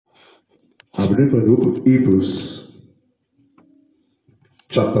I'm reading from the book of Hebrews,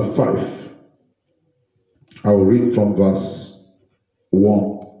 chapter 5. I will read from verse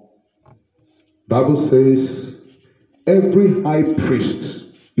 1. Bible says, every high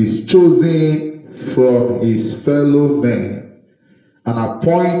priest is chosen from his fellow men and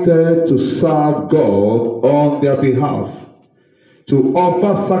appointed to serve God on their behalf, to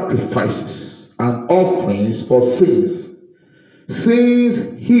offer sacrifices and offerings for sins, since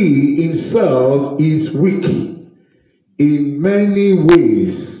he himself is weak in many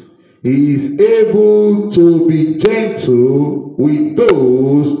ways. He is able to be gentle with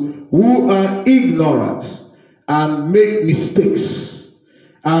those who are ignorant and make mistakes.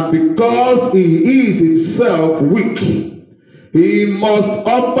 And because he is himself weak, he must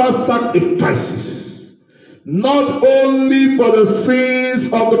offer sacrifices, not only for the sins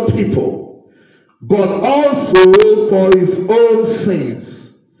of the people, but also for his own sins.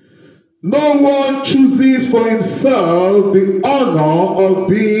 No one chooses for himself the honor of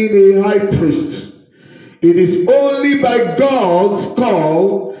being a high priest. It is only by God's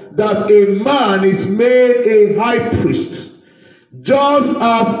call that a man is made a high priest, just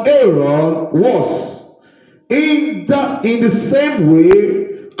as Aaron was. In the same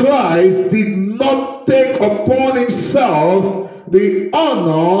way, Christ did not take upon himself the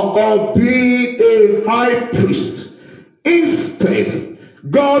honor of being a high priest. Instead,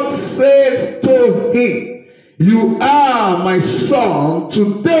 God said to him, "You are my son,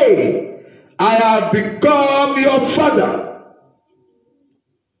 today I have become your father."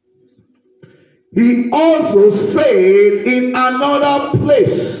 He also said in another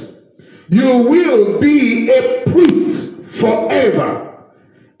place, "You will be a priest forever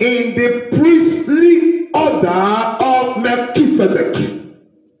in the priestly order of Melchizedek."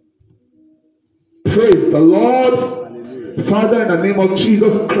 Praise the Lord. Father, in the name of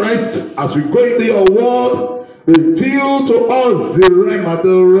Jesus Christ, as we go into your word, reveal to us the rhema,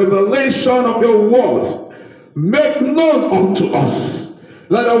 the revelation of your word. Make known unto us.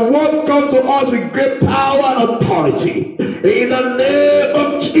 Let the word come to us with great power and authority. In the name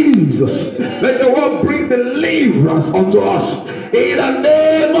of Jesus, let the word bring deliverance unto us. In the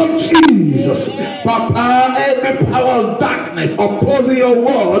name of Jesus, Papa, every power of darkness opposing your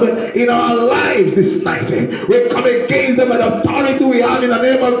word in our lives this night, we come against them with authority we have in the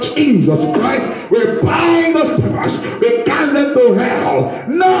name of Jesus Christ. We bind those powers, we cast them to hell.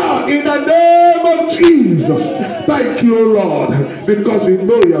 Now, in the name of Jesus, thank you, Lord, because we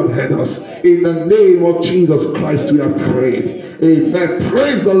know you have heard us. In the name of Jesus Christ, we have prayed. Amen.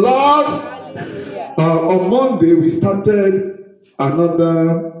 Praise the Lord. On Monday, we started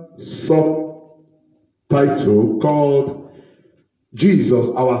another subtitle called Jesus,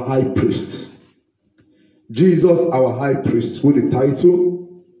 our High Priest. Jesus, our High Priest, with the title.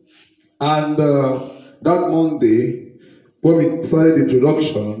 And that Monday, when we started the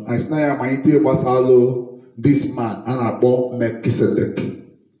introduction, I said, this man, Anabo Melchizedek,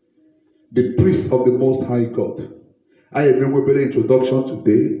 the priest of the Most High God. I remember the introduction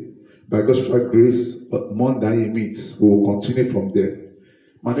today. By God's grace, Monday meets. We will continue from there.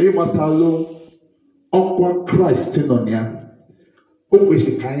 My name is Halo. Okwa Christ Nonia.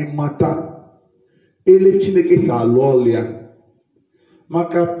 Okweshi kai mata. Ele Chineke sa lolia.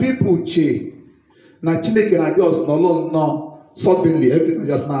 Maka people che. Na Chineke na just no suddenly everything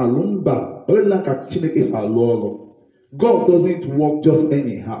just na lumba. Ole na ka Chineke sa lolo. God doesn't work just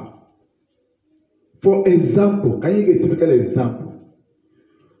anyhow. For example, can you get a typical example?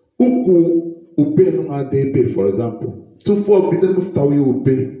 Uku ube no adebe, for example. To for be the muftawi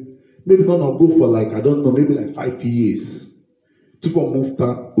ube. Maybe not go for like, I don't know, maybe like 5 years. To for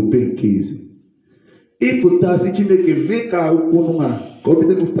mufta ube case. If it does it make a woman go be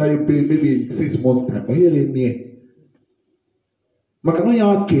the mufta ube maybe 6 months time. Or here me. Makano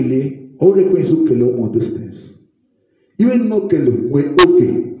ya kele, all request kele on those things. Even no kele, we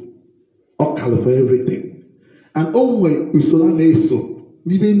okay. Or color for everything. And only usola neso.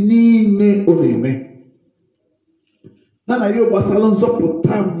 Nibe nime oneme. Nana yo basalon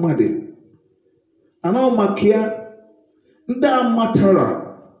zopota made. Ana makia nda matara.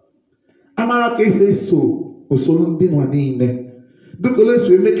 Amara kese so osolun din wanine. Because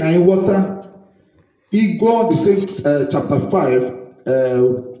we make an water. He go the same chapter 5.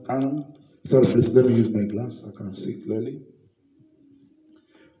 Sorry, please let me use my glass. I can't see clearly.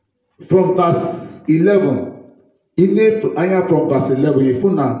 From verse 11. From verse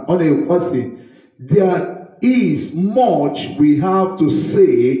 11, there is much we have to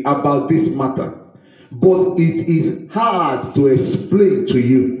say about this matter, but it is hard to explain to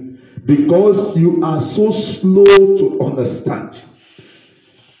you because you are so slow to understand.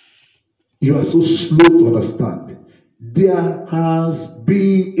 You are so slow to understand. There has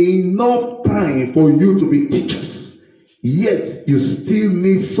been enough time for you to be teachers, yet you still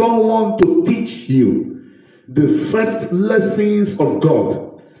need someone to teach you the first lessons of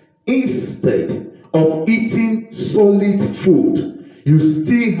God. Instead of eating solid food, you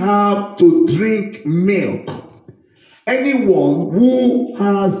still have to drink milk. Anyone who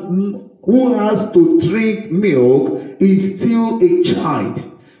has to drink milk is still a child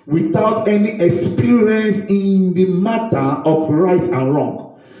without any experience in the matter of right and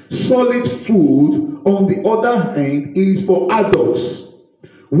wrong. Solid food, on the other hand, is for adults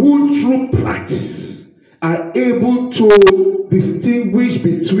who through practice are able to distinguish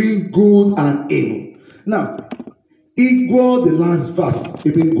between good and evil. Now, equal the last verse,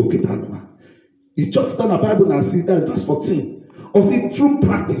 you just done a Bible and see that verse 14. Of the true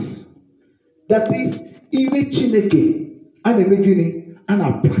practice. That is, even Chineke and the beginning, and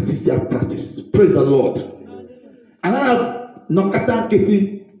I practice their practice. Praise the Lord. And I have Nokata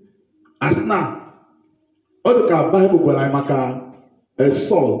Keti as now. All the Bible where I make a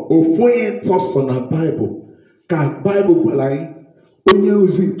Saul, or 4 years on a Bible. Ka Bible where I only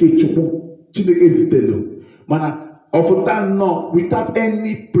using Kechuku, Chineke Zitelo. Mana. Of that no, without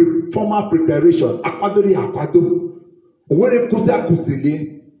any formal preparation, akwadori akwado. Where kuzi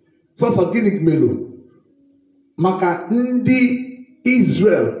akuzili, so sagini melo. Maka ndi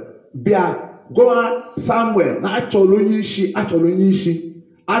Israel bia go somewhere na acholo nyishi,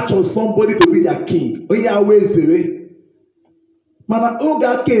 achol somebody to be their king. Oya wezewe. Mana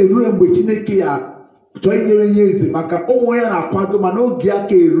oga ke erue mgbe Chineke ya joinere nyeze maka onwe ya na akwado mana oge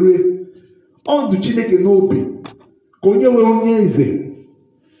aka erue. Ondu Chineke n'obi. Konye we onye eze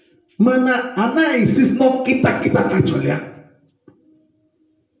mana anaghị insist no kita ka chọrọ ya.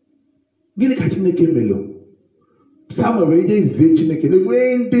 Gịnị ka Chineke melo? Samuel wee je izie Chineke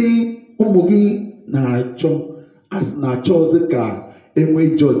na-enwe ndị ụmụ gị na-achọ as na-achọzi ka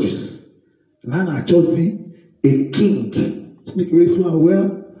enwe judges na na-achọzi a king. Chineke wee sị well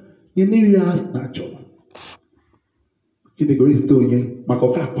nye n'ihi ya as na-achọ. Chineke wee site onye maka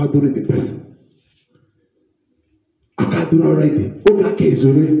ọ ka akwadoro the person. Already, Oga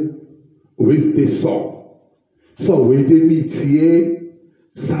Kezure, where's the Saul? So where they meet here,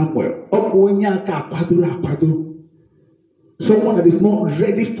 Samuel. Someone that is not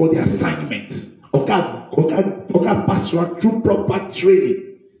ready for the assignment. Oga pass through proper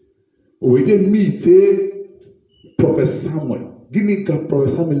training. Where they meet here, Prophet Samuel. Give me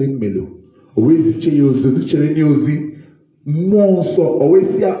Prophet Samuel in Melo. Where's the Cheyozi? Monso, always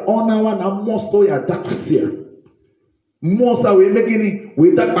see honor one and monso ya dakasia. Monster we making it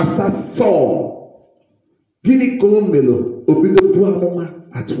with that passa Saul. Guinea Colomelo, open the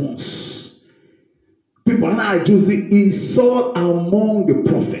Buamoma at once. People are not using is Saul among the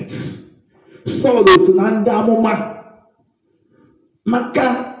prophets. Saul was Nanda Moma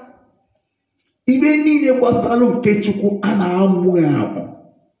Maka even need a wasalum kechuku ana amwamo.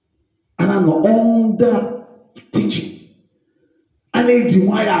 And I'm under teaching. Ane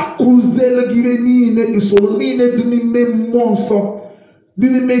jiwaya kuzele give ni isoline duni me monso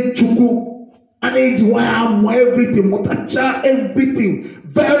duni me chuku ane jiwaya mo everything motacha everything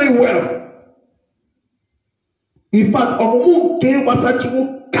very well. In fact, omu ke wasa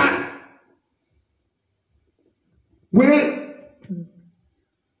chuku ka we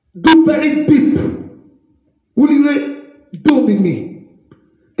do very deep. Will you do me?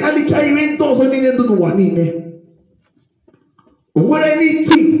 Kali chai wen dozo ni ne do wani ne. Where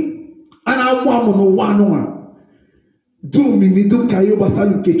anything and I want no one do me do kayo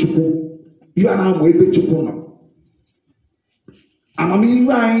basalu kechuku you and I'm way bechuku no amami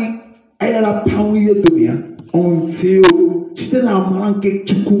wai ayala pawi ye dunia until she said I'm man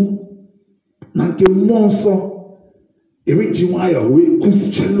kechuku nanke monso ewe jiwaya we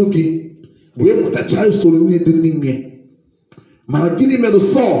kusichaluki we mutachayo soluni dunimye maragini me do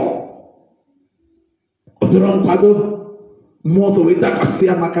so odoran kwado most of it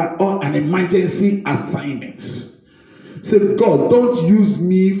or an emergency assignment. Say, God, don't use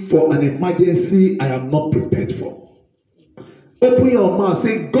me for an emergency I am not prepared for. Open your mouth.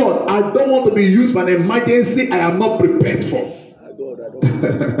 Say, God, I don't want to be used for an emergency I am not prepared for.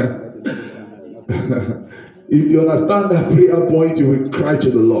 If you understand that prayer point, you will cry to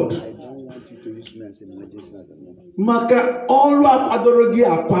the Lord. Maka all adorogi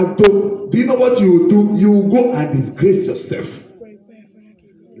akwado. Do you know what you will do? You will go and disgrace yourself.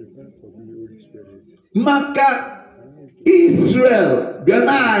 Maka Israel, they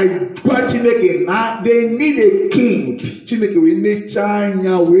need a king. Chineke we need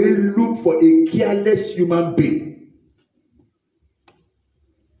China. We look for a careless human being.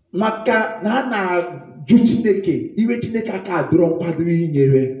 maka na a na-ajụ Chineke iwe Chineke aka adọrọ nkwadoro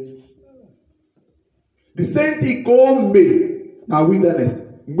inyere. The same thing ka o mee na wilderness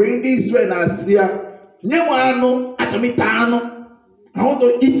mgbe ndị Israel na-asị ya nye m anụ, achọrọ m ịta anụ, I want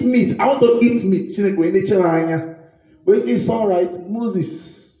to eat meat, I want to eat meat. Chineke wee nechere anya wee sị it's all right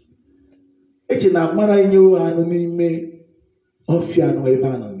Moses eche na mara inye anụ n'ime ọfịa anụ ebe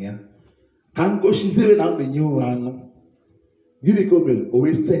anọ ya ka m goshiziere na mmenye anụ. Gịnị ka o mere? O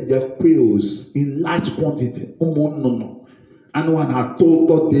wee send their quails in large quantity, ụmụ nnụnụ anụ a na-atọ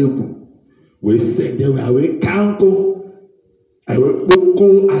ụtọ dị egwu wee send them wee ka nkụ wee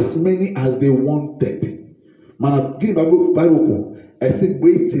kpoko as many as they wanted. Mana gịnị Bible kwuru? Esi mgbe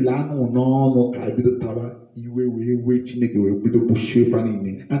etili anụ n'ọnụ ka ebido tawa iwe wee Chineke wee bido gbuchie fa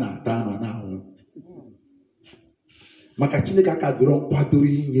niile a na-ata anụ na-anwụ maka Chineke aka dọrọ nkwadoro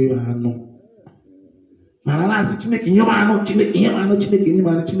inye anụ. Mana na-asị Chineke ihe m anụ, Chineke ihe m anụ, Chineke ihe m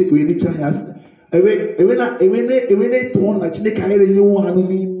anụ. Chineke wee necha anya sị ewe na-eto na Chineke anyere nyewe anụ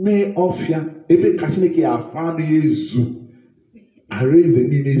n'ime ọfịa ebe ka Chineke afọ anụ ya ezu arụ eze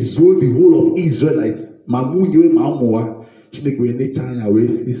niile zuo the whole of Israelites ma nwunye ma ụmụwa. Chineke wee necha anya wee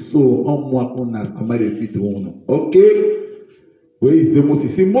si so ọmụakwụ na Samaria ebido ụnụ oke wee ize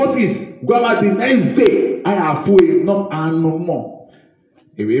Moses si Moses gwa ma the next day anyị afụ enough anụ mọ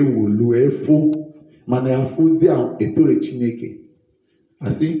ewee wolu efu mana ya fụzi ahụ etore Chineke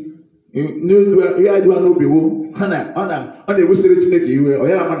asị ihe adịwa n'obi wo ọ na-ewesịrị Chineke iwe ọ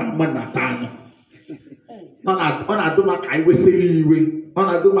ya ama na ata anụ ọ na-adụ maka iwesịrị iwe ọ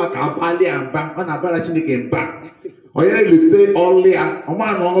na-adụ maka abalị mba ọ na-abara Chineke mba ọ ya elute ọlịa ọma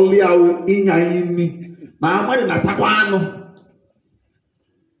na ọlịa ịnya anyị nri na amadị na-atakwa anụ.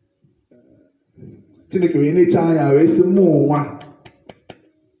 Chineke wee necha anya wee sị mụ nwa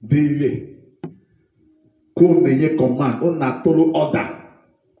dị ile ka unu na-enye command unu na-atụrụ ọda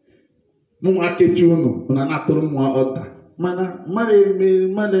mụnwa kechi unu na-atụrụ mụnwa ọda mana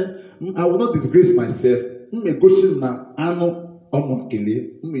I will not disgrace myself. Mmegochi na anụ ọmụ kelee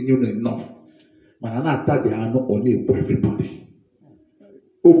mmenye unu enough mana na-ata dị anụ ọ na-egbu everybody.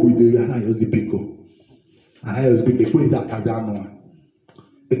 O bidoro anaghịzi biko ekweghị atazi anụ a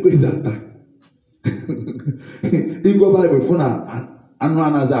ekweghị ata ịgụ Bible fụ na anụ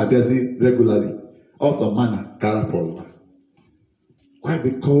anaghị abịazi regularly also mana karapọlwa. Why?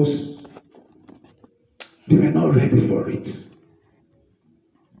 Because they were not ready for it.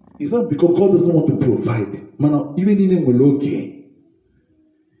 It's not because God doesn't want to provide. Mana even in them will okay.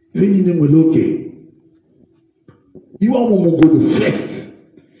 You are going to go to first.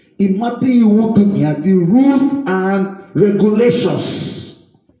 In Matthew, you will do the rules and regulations.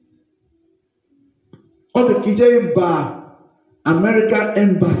 All the KJ bar American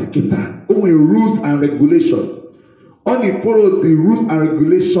embassy kita only rules and regulations. Only follow the rules and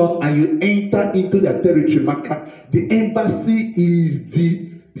regulations and you enter into their territory. Maka, the embassy is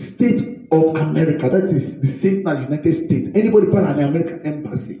the state of America. That is the same as United States. Anybody part of an American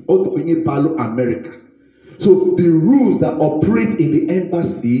embassy or to follow America. So the rules that operate in the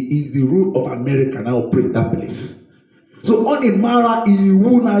embassy is the rule of America that operate that place. So on the mara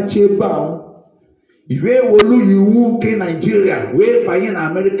iwu na cheba iwe wolu iwu ke Nigeria where by an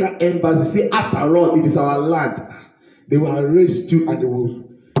American embassy say after all it is our land. They will arrest you and they will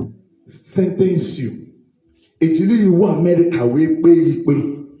sentence you. Ejili iwu America we pay.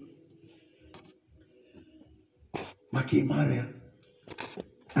 Makimaria.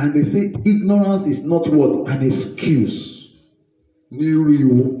 And they say ignorance is not what? An excuse.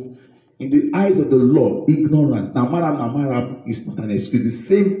 In the eyes of the Lord, ignorance, namaram is not an excuse. The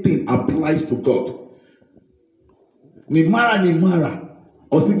same thing applies to God. Nimara.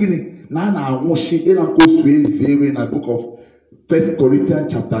 Osigini, Nana Moshi, Ena Koswe Zere in the book of 1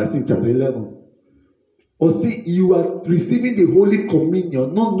 Corinthians chapter 11. Or see, you are receiving the Holy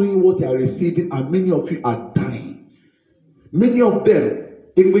Communion, not knowing what you are receiving, and many of you are dying. Many of them,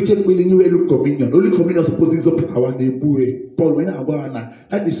 in which Holy Communion is supposed to be our neighbor. Paul,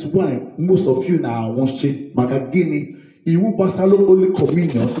 that is why most of you now watching Magagini, you pass Holy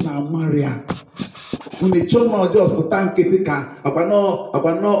Communion now, Maria. When the children just put on Ketika, about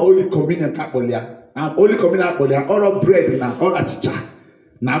no Holy Communion Capolia, and Holy Communion Capolia, all bread now, all a chicha,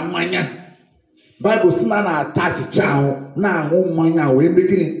 now mania. Bible smana attach chow now home mania we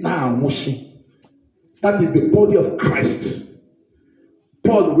beginning now moshi. That is the body of Christ.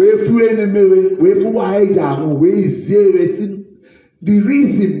 Paul we flew enemy we flew hide we zero. The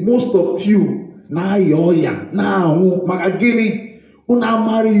reason most of you now yoya now magagini una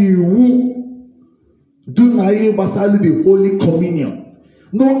marry you do na you basali the Holy Communion.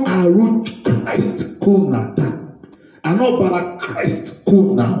 No root Christ kunata. And not by Christ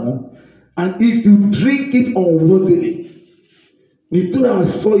cool now. And if you drink it unworthily, you don't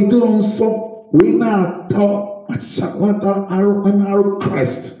so we now talk arrow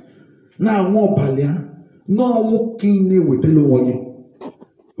Christ. Now more balia, no walking with the Lord.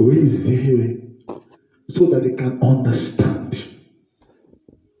 Where is here? So that they can understand.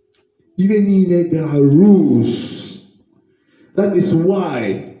 Even in it, there are rules. That is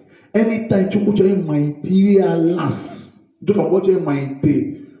why anytime you put your mind last, do not watch your mind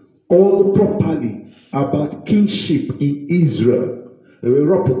all properly about kingship in Israel.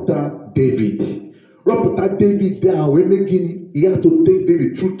 Reporter David. Reporter David there when making he had to take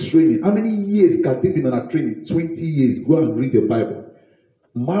David through training. How many years can David on a training? 20 years. Go and read the Bible.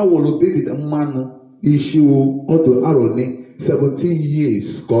 Mawolo David man issue auto Aaron 17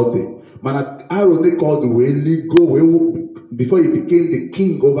 years called him. Man Aaron called the way go before he became the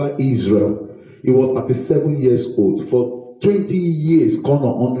king over Israel. He was 37 years old. For 20 years gone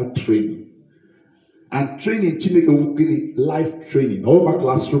on under training. And training Chineke life training. Over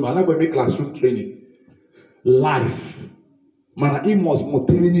classroom. I'm not going to make classroom training. Life. Man, it must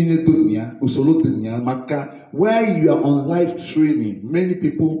motivate dunya, usolo dunya, maka. Where you are on life training, many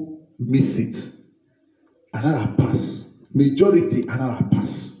people miss it. Another pass. Majority another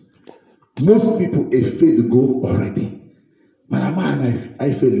pass. Most people a fail to go already. Man,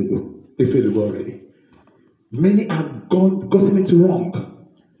 I fail to go. They fail to go already. Many have gotten it wrong.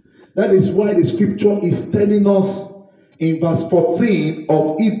 That is why the scripture is telling us in verse 14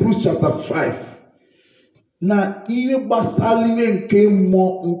 of Hebrews chapter 5. Na ihe gbasara ihe nke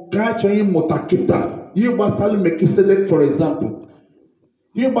mmụọ nke achọghị ịmụta kịta ihe gbasara Melchizedek for example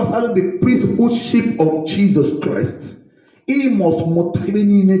ihe gbasara the priesthood of Jesus Christ he must mụta ihe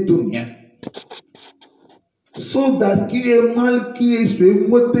niile dunya so that ihe mmalụ ka ihe so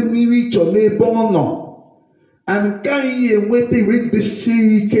enweta mmiri ịchọ n'ebe ọ nọ and nke ihe enweta iwe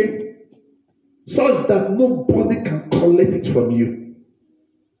dịchie ike such that nobody can collect it from you.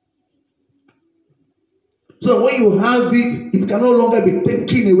 So when you have it, it can no longer be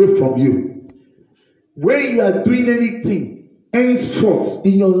taken away from you. When you are doing anything, henceforth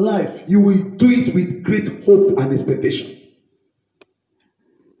in your life, you will do it with great hope and expectation.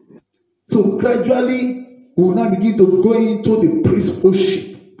 So gradually, we will now begin to go into the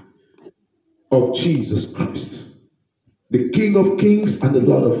priesthood of Jesus Christ, the King of Kings and the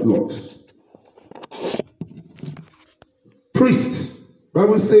Lord of Lords. Priest,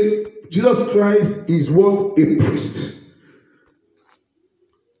 Bible says Jesus Christ is what? A priest.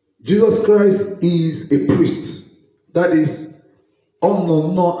 Jesus Christ is a priest. That is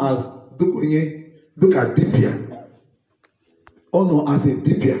known as Dipia. Known as a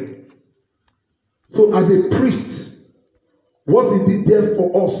Dipia. So as a priest, what is it there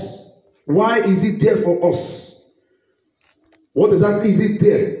for us? Why is it there for us? What exactly is it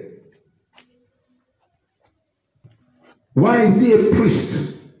there? Why is he a priest?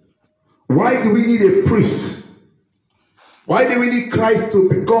 Why do we need a priest? Why do we need Christ to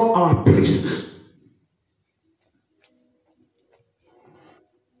become our priest?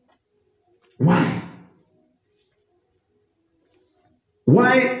 Why?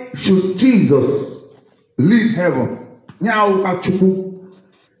 Why should Jesus leave heaven? Why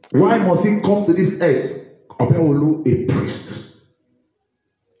must he come to this earth? A priest.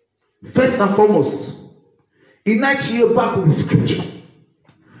 First and foremost, in actually back to the scripture.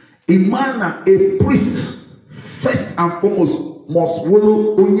 A man, a priest, first and foremost, must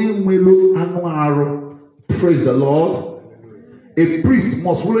follow anuaro. Praise the Lord. A priest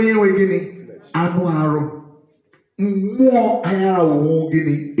must follow anuaro. More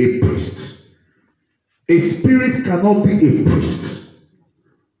a priest. A spirit cannot be a priest.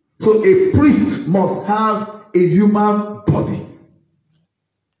 So a priest must have a human body.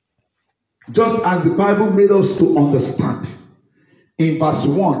 Just as the Bible made us to understand. In verse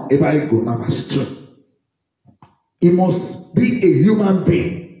 1, if I go now, verse 2. It must be a human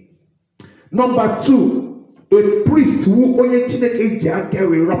being. Number 2, a priest who only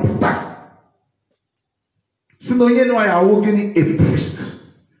carry rapper. So no you know I will give a priest.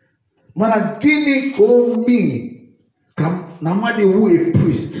 Man gini ko me kam namade who a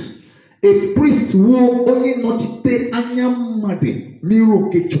priest. A priest who only not te anyamade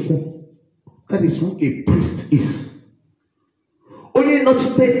miro kechuku. That is who a priest is. Only not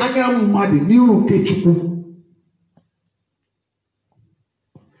te anyamade miro kechuku.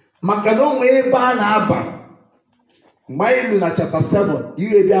 Makano eba na aba. Mailu na chapter 7.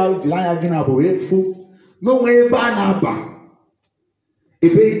 You ebe out lanya gina bo efu. No eba na aba.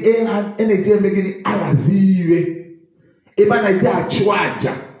 Ebe energy megini araziwe. Eba na dia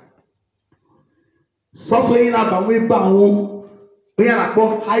chwaja. Sọfọ yìí na-abanwe ebe ahụ onye na-akpọ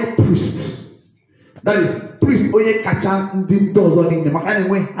high priest. That is priest onye kacha ndị ọzọ niile maka na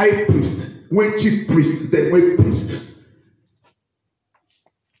enwe high priest, nwee chief priest, then nwee priest.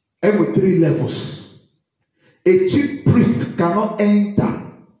 Enwe 3 levels. A chief priest cannot enter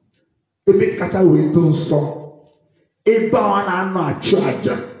ebe kacha wee dị nsọ. Ebe ahụ a na-anọ achụ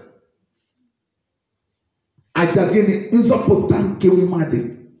aja. Aja gịnị? Nzọpụta nke mmadụ.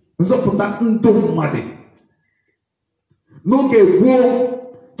 Nzọpụta ndụ mmadụ. N'oge gboo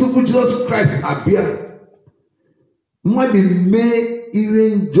tupu Jizọs Kraịst abịa, mmadụ mee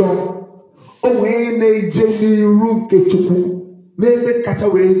ihe njọ, o wee na-eje n'iru nke Chukwu n'ebe kacha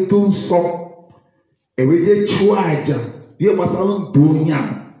wee dị nsọ, eweje chụọ aja ihe gbasara ndụ onye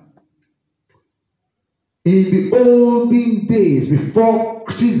ahụ. In the olden days before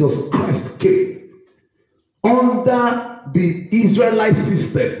Jesus Christ came, under the Israelite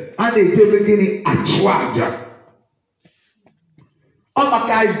system, a na-eje gịnị? Achụ aja. Ọ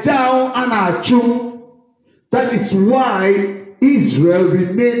maka aja ahụ a na-achụ. That is why Israel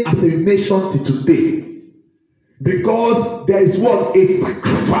remain as a nation to today. Because there is what? A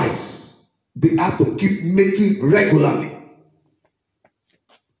sacrifice they have to keep making regularly.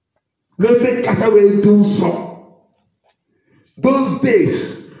 N'ebe kacha wee dị nsọ. Those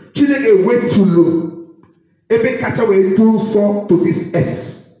days, Chineke wetụlụ ebe kacha wee dị nsọ to this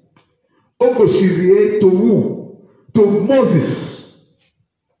earth. O gosiri to who? To Moses.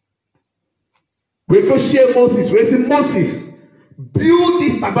 We go share Moses. We say Moses, build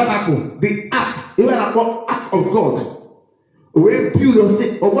this tabernacle, the ark, even called ark of God. We build and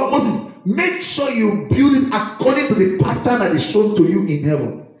say, oh God, Moses, make sure you build it according to the pattern that is shown to you in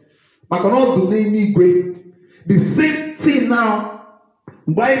heaven. The same thing now,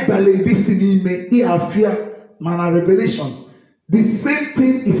 Bible this thing in me, man, Revelation. The same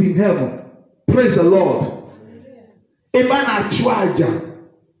thing is in heaven. Praise the Lord. Even a charger.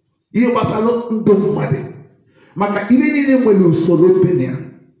 Ihe gbasara ndụ mmadụ maka ihe niile nwere usoro dị ya.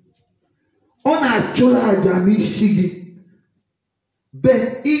 Ọ na-achụrụ aja n'isi gị,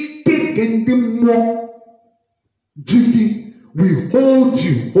 then ike nke ndị mmụọ ji gị will hold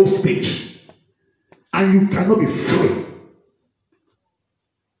you hostage and you cannot be free.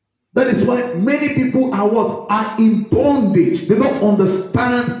 That is why many people are what? Are in bondage. They don't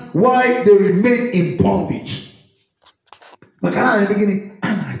understand why they remain in bondage. Maka na beginning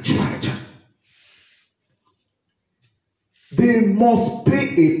charge. They must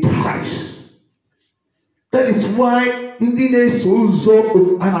pay a price. That is why ndị na-eso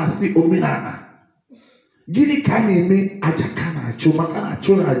ụzọ a na-asị omenala. Gịnị ka a na-eme? Aja ka na-achụ maka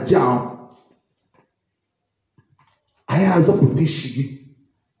na-achụ na aja ahụ. Anyị azọpụta isi gị.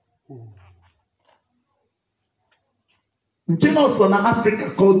 Nche nọọsụ na Africa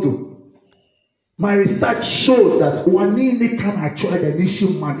kodo. My research showed that ụwa niile ka na-achụ aja n'isi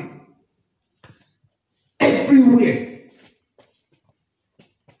mmadụ. Everywhere.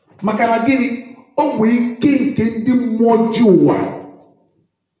 Maka na gịnị? O nwere ike nke ndị mmụọ ji ụwa.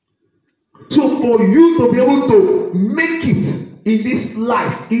 So for you to be able to make it in this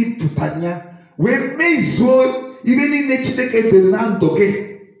life, ịpụtanya wee mezuo ihe niile Chineke dere na ndụ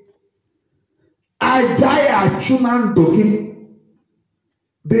gị. Aja ya achụ na ndụ gị.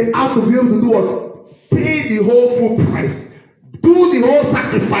 They have to be able to do what? Pay the whole full price. Do the whole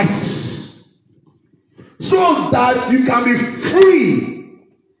sacrifices. So that you can be free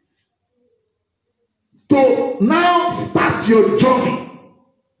to now start your journey.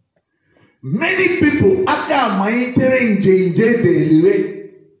 Many people aka maitere nje deliwe.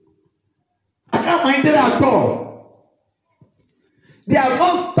 Aka maitere at all. They have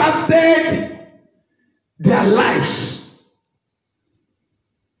not started their lives.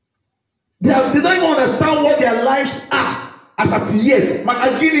 They don't even understand what their lives are as at yet.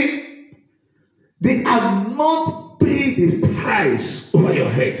 Makagini, they have not paid the price over your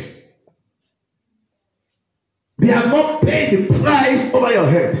head. They have not paid the price over your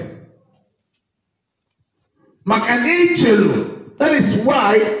head. Makanichelo. That is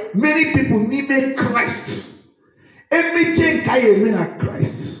why many people need Christ. Everything can you mean at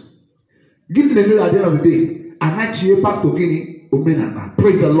Christ. Give the middle at the end of the day. And actually back to Guinea.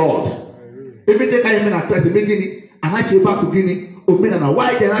 Praise the Lord. Everything I mean at Christ, the beginning, and actually back to Guinea, Omenana.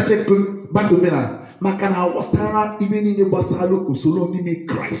 Why can I check back to Omenana? Makana watara even in the basalo usolo nime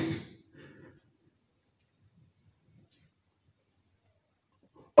Christ.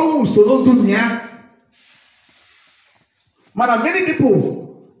 Oh, usolo dunya. Madam, many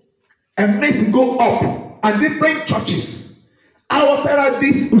people and mess go up and different churches. I watara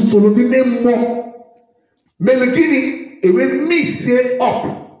this usolo nime more. Melagini, it will mix it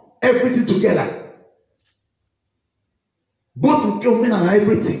up. Everything together. both women and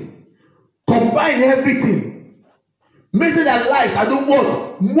everything, combine everything, making their lives I don't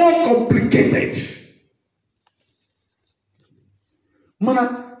want more complicated.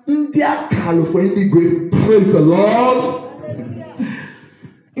 Mana India call for any great, praise the Lord.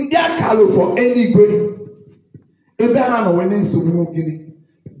 India call for any great.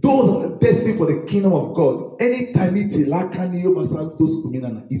 Those are destined for the kingdom of God. Anytime it will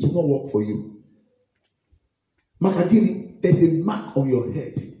not work for you. Makagini, there's a mark on your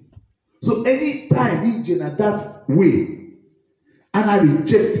head. So anytime you in that way, and I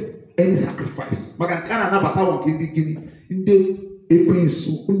reject any sacrifice.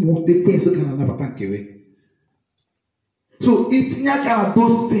 So it's not kind of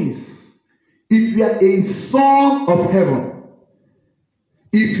those things. If you are a son of heaven,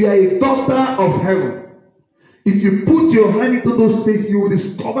 if you are a daughter of heaven, if you put your hand into those things, you will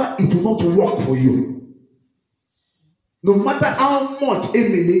discover it will not work for you. No matter how much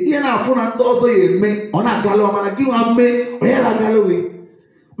Emily, you know, for an also you may on a gallo, man, give a may, or a gallery.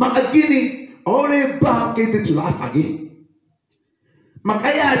 Makagini, only back into laugh again.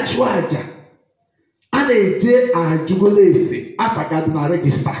 Makaya Chwaja, and a J. Jugolese, Apagadna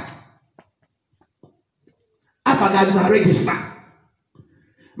register. Apagadna register.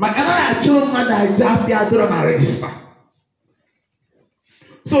 Makana children and Japia register.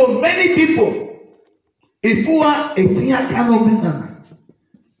 So many people. If you are a tia canomina,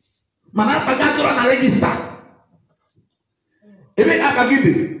 Manapagato and register. Even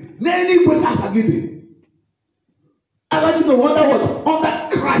Akagidi, Nanny put Akagidi. I want you to wonder what under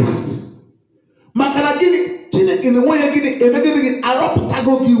Christ. Makalagini, Chinik in the way you're getting, and again,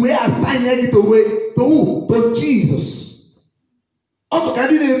 Arapagogi, where I sign it away to who? To Jesus. Also,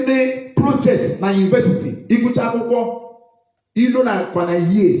 can you make projects na university? Ikuchako, you know that for a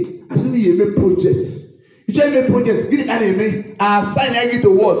year, I see you make projects. You just make projects. Give the enemy. I assign you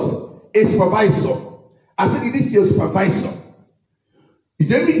to what? A supervisor. I said, this is your supervisor. You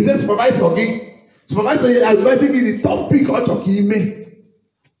just make the supervisor again. Supervisor is advising you the topic of your email.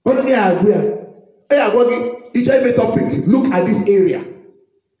 What do you agree? Hey, I got it. You just make topic. Look at this area.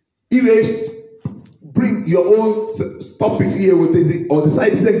 If you bring your own topics here with it, or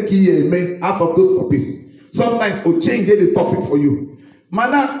decide to say key email out of those topics. Sometimes we'll change the topic for you.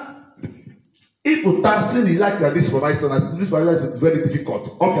 Mana. If you dancing in like this supervisor, and this supervisor is very difficult.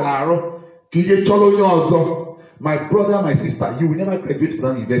 My brother, my sister, you will never graduate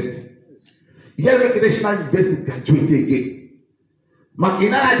from university. You have recreational university graduate again.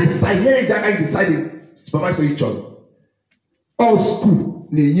 Makinara decided supervisor each other. All school,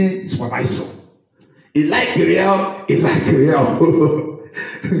 nenye supervisor. He like real.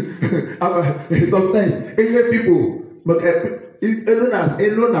 Sometimes, people, but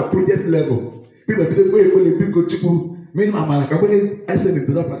alone at project level. People minimum like I send it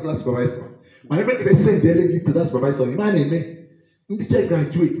to that particular supervisor. Whenever they send delegate to that supervisor, you man the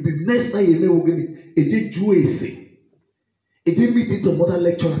graduate, the next time you may go it did meet it to mother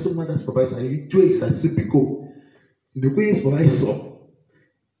lecturer, some other supervisor, you do it as typical. The way supervisor,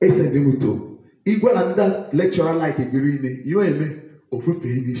 it's a demuto. Equal another lecturer like a green, you and me, or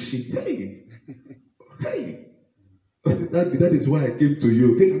hey. That is why I came to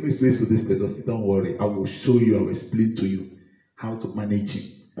you. Take me space to this person. Don't worry. I will show you. I will explain to you how to manage it.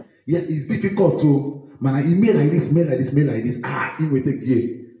 Yeah, it's difficult to man. You mail like this. You will take here.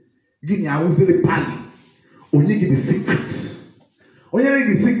 Give me. I will say the pally. Or you get the secrets. When you get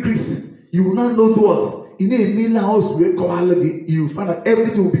the secrets, you will not know what. In a mail house, you find out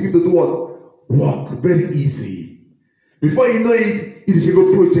everything will begin to do what? Work very easy. Before you know it, it is a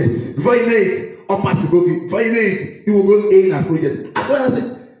go project. Before you know it. Before you know it, he will go in a project. I don't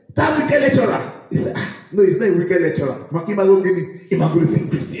know, that wicked lecturer. He said, no, it's not a wicked lecturer.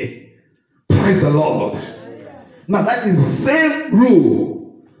 Praise the Lord. Now that is the same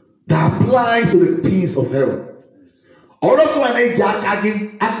rule that applies to the things of heaven. All of you and I jack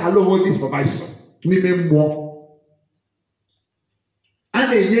again, I can this supervisor.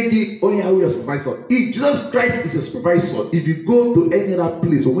 And a yegi only how your supervisor. If Jesus Christ is a supervisor, if you go to any other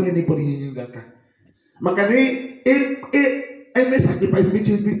place or when anybody in Uganda, Makane, a sacrifice which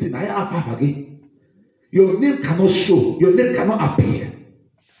is written, I have again. Your name cannot show, your name cannot appear.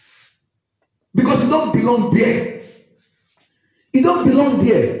 Because you don't belong there. You don't belong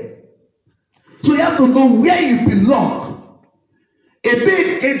there. So you have to know where you belong.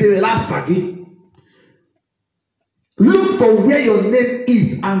 Look for where your name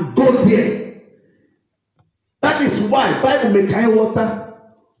is and go there. That is why Bible make high water.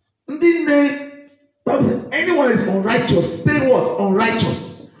 Bible says anyone is unrighteous, stay what?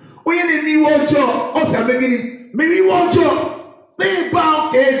 Unrighteous. When you need what job, also beginning Maybe watch your they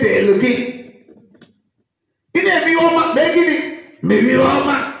bound a looking. In every woman beginning, maybe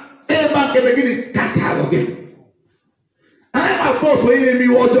woman, a back at beginning, can't again. And I force when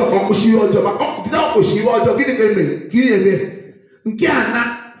you watch your Okushi or your Okushi or your give me. Kiana.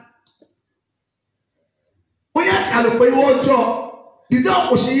 When you can pay watch your, you don't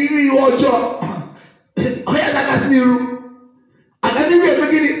push you watch your. I had like a sneer. And then you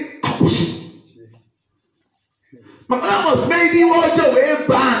beginning, Akushi. My father was made you watch your way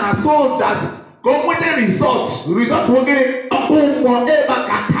ban and so that go with the results. Results will get it up on whatever.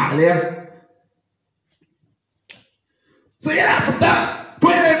 So yeah, after that,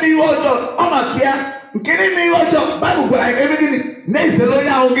 when me watch your, oh my dear, getting me watch your Bible, but I can begin. Next the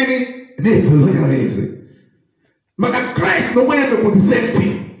lawyer will get it. Next the lawyer is it. But Christ no way to put the same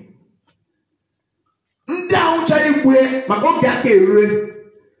thing. Down trying way, my God get here.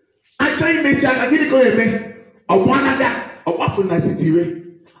 I try make sure I get it going me. Of one another, of what for 90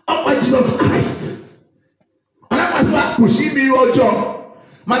 of Jesus Christ. And that was what pushing me your job.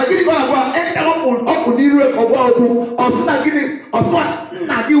 Man, I get it going to go. Anytime up for the road or walk, or so I get it, or so I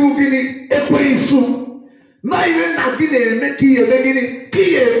give you a way soon. Not even now get it, make you a beginning,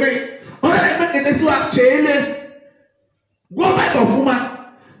 key a make. Or I make it this one, chain. Go back of woman.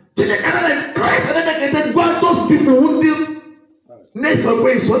 To the Canada Christ and then make it go those people who deal next of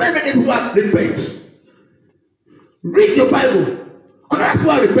ways. So they make it what repent. Read your Bible. And that's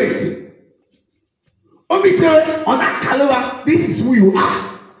why repent. Only tell on that caliber, this is who you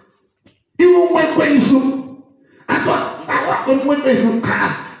are. Even when you so. That's what I want when you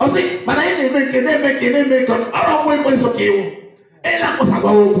I say, but I didn't make it. I don't want to okay. And that was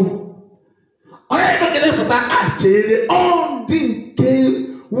about. I don't get for that actually on the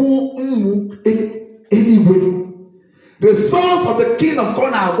anyway. The sons of the kingdom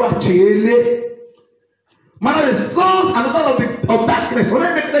come out actually. Man, the sons and the sons of darkness, when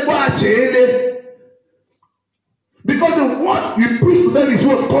I make them go actually. Because the word you preach to them is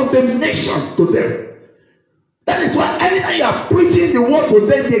what condemnation to them. That is why anytime you are preaching the word to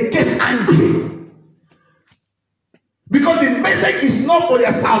them, they get angry. Because the message is not for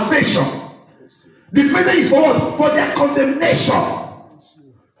their salvation. The message is for what? For their condemnation.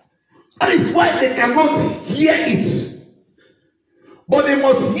 That is why they cannot hear it. But they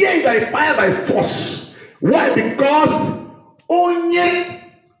must hear it by fire, by force. Why? Because onye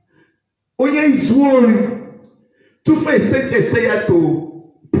is worried to face say to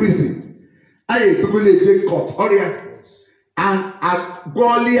prison. I people in court, and at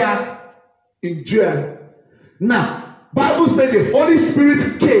Golia in jail. Now, Bible said the Holy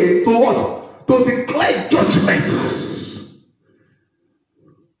Spirit came to what? To declare judgment.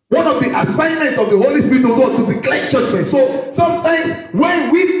 One of the assignments of the Holy Spirit was to declare judgment. So sometimes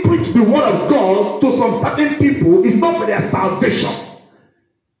when we preach the word of God to some certain people, it's not for their salvation.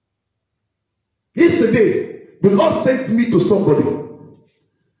 Yesterday, the Lord sent me to somebody.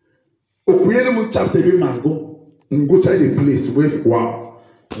 Okuyelemu chapter be mango. Go try the place where wow.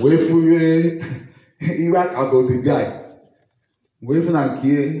 Where you about the guy. Where for na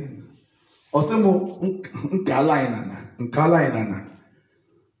kie. Osemo nkala inana.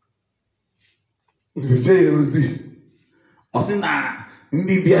 Nze ozi. Osi na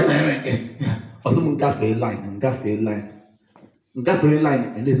ndi bia na ere. Osemo ngafe line. Ngafe line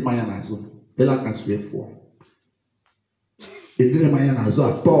elezi manya na zo. Ela kan swe for. Edire manya na zo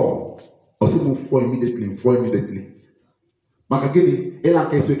atọ. Osemo for immediately. Makagini ela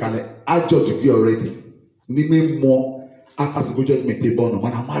kan swe kale I judge you already. Ni me more after go judgment e born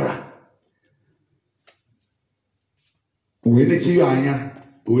man amara. We let you anya.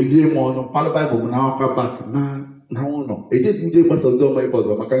 We live more no Bible now back na uno. E just me pass of my boss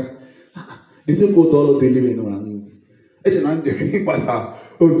maka. Isi ko to the living one. E je na nje pass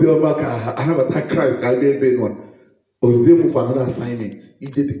Ozio maka anabata Christ ka be one. Ozio move for another assignment. He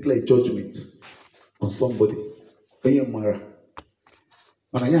dey declare judgment on somebody. Onye mara.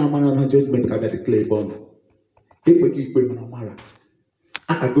 Mana nya amara na judgment ka be declare born. Ikpe mana mara.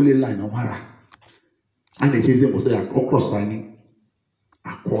 Akagole line mara. And the chase must say across line.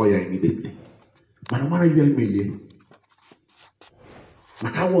 Acquire immediately. Mana mara you email.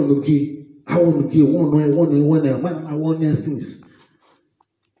 Maka I want to give one man I want your sins.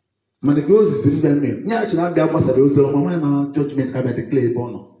 Man the girls is in me. Nya china be abasa de ozo mama na judgment ka be declare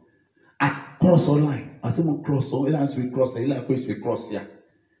born. Across online. I say mo cross so else we cross ela we cross here.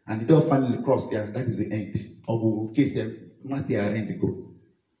 And the door finally cross here. That is the end of case them Matthew end go.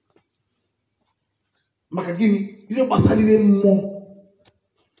 Makagini, you know more.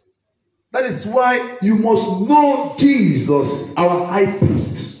 That is why you must know Jesus, our high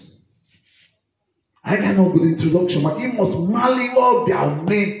priest. I cannot do the introduction, but he must marry all their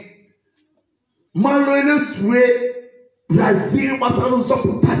men. Marry in this way, Brazil must have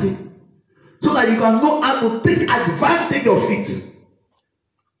something so that you can know how to take advantage of it.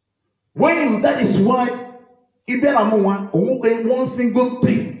 That is why if there are one single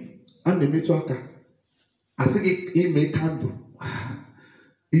thing, and the matriarch, I think he may candle.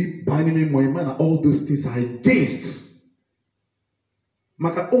 He binding me more man, all those things are against.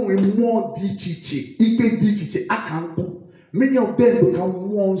 Maka only more dichiche, ike dichiche, akampo. Many of them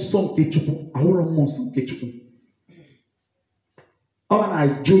become one song kechupu. I want one song kechupu. All I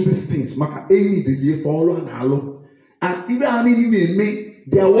do these things, maka any the year for all and alone. And even I mean,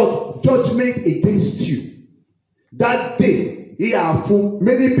 there what judgment against you. That day, here for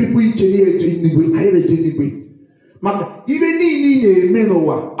many people in anyway. Maka even in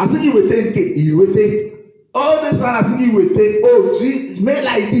menowa, I think you will take it, you will take all this time. I think you will take. Oh, Jesus, made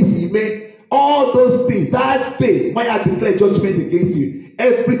like this, he made all those things. That day, when I declare judgment against you,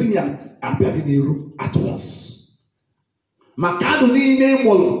 everything appeared in the room at once. Maka ni name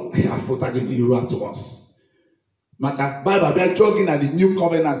all, I have fought against the room at once. Maka Bible be talking at the new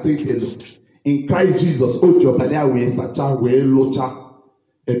covenant in Christ Jesus. Oh, your body we sacha we locha.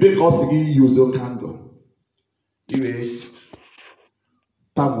 A because he use your candle. In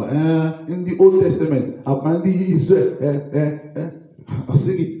the Old Testament, upon the Israel,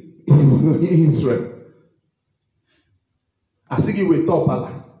 Israel. I think you will talk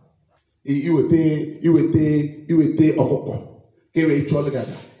about you will take Okoko.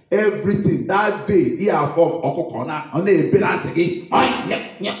 Everything that day, he have from Okoko now, and they be that again.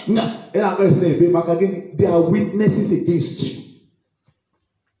 They are witnesses against you.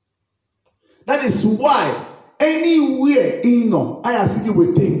 That is why. Anywhere in I ask you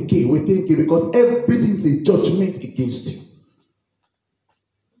will take care because everything is a judgment against you.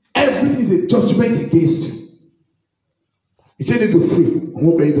 Everything is a judgment against you. You can't do free, I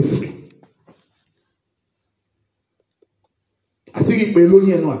won't pay the free. I think if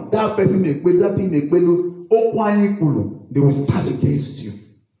that person that thing they will stand against you.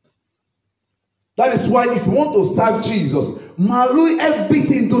 That is why if you want to serve Jesus, malu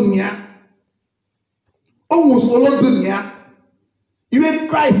everything to nia. Even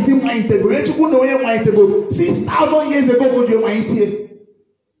Christ in my table. You know my table 6,000 years ago. You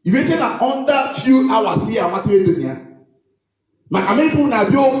wait under few hours here. I'm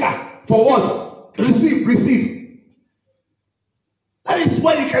for what? Receive. That is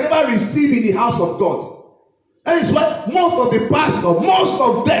why you can never receive in the house of God. That is why most of the pastors,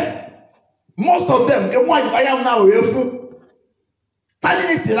 most of them, the one I am now,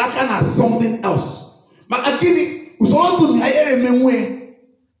 turning it as something else. But again, usono to ni aye menwe.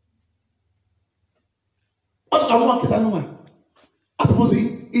 What can one get anuma? I suppose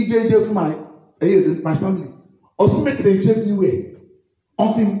EJ for my family. Also make the EJ anywhere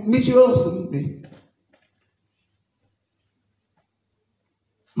until Mitchell me.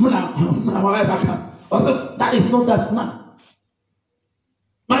 Also, that is not that now.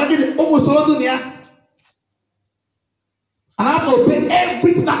 But again, almost all to niya, and I have to pay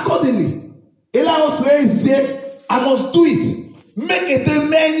everything accordingly. Allows where he said, I must do it. Make it a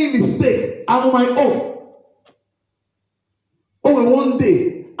many mistake. I'm on my own. Only one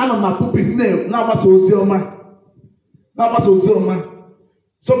day, I'm on my pulpit name. Now what's Ozioma?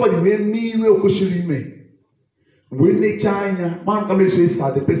 Somebody made me will question me. When they China, man come and face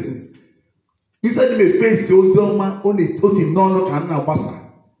the person. You said me face Ozioma only told him no can now pass.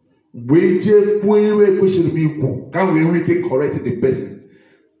 Wait, we question me. Can we can correct the person?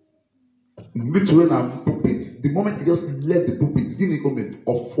 Literally, pulpit. The moment he just left the pulpit, give me a comment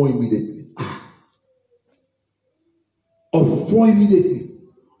of 4 immediately. Of 4 immediately.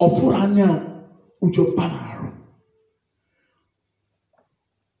 Of 4 now. Ujo panaro.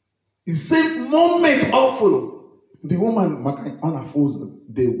 The same moment awful. The woman on her foes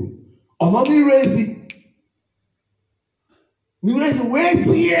they will. Another raising. The raising, wait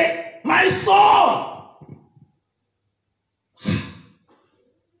here, my son.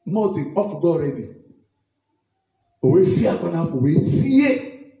 Nothing off God already. We fear going up. We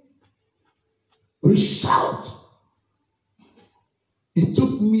see. We shout. It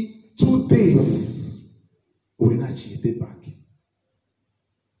took me 2 days when I cheated back.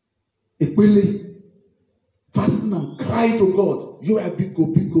 It really fasting and crying to God. You are big go.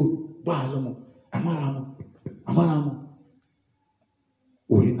 Amaramo.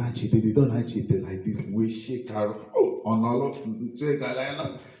 We not cheated. They don't not cheated like this. We shake our on all shake our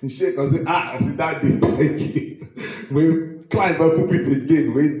shake and say, I see that day. Thank you. We climb up pulpit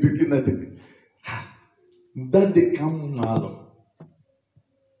again. We looking at it. That day come malo.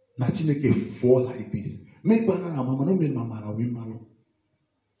 na Chineke fall like this. Make banana mama no make mama na we malo.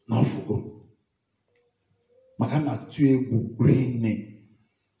 Na fugo. Maka na tu egwu green.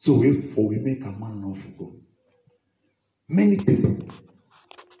 So we make a man no fugo. Many people.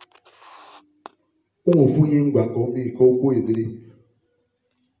 Omo funye ngwa ko mi ko ko edere.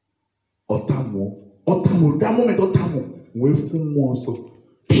 Otamo that moment otamo we fun mo so.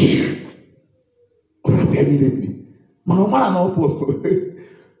 Ora immediately. Mama na opo.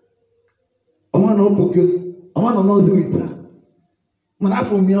 I want to know it. Man, I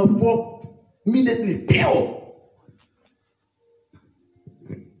from here, immediately, pure.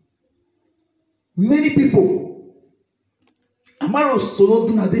 Many people, Amaro solo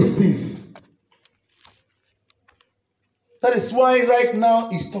doing these things. That is why right now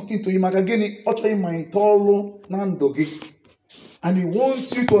he's talking to him again. And he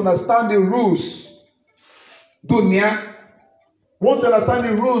wants you to understand the rules. Dunya. Once you understand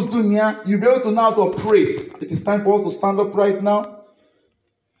the rules, Dunya, you'll be able to know how to operate. It is time for us to stand up right now.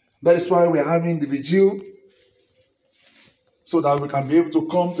 That is why we are having the vigil. So that we can be able to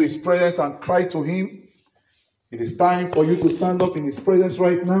come to his presence and cry to him. It is time for you to stand up in his presence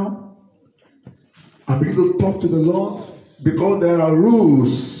right now. And begin to talk to the Lord. Because there are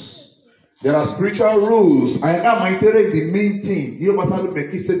rules. There are spiritual rules. I am iterate the main thing.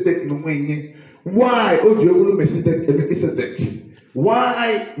 Why?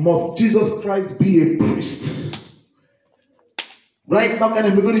 Why must Jesus Christ be a priest? Right now, can I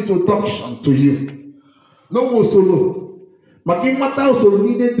make an introduction to you? No more solo. Make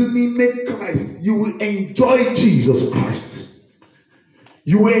Christ. You will enjoy Jesus Christ.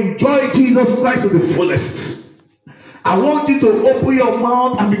 You will enjoy Jesus Christ to the fullest. I want you to open your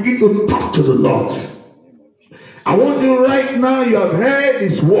mouth and begin to talk to the Lord. I want you right now, you have heard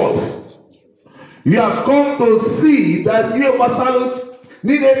his word. You have come to see that you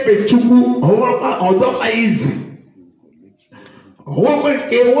need a pechuku or easy. Woman,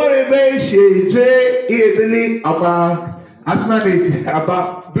 a way she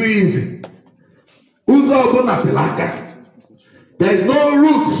about do easy. There is no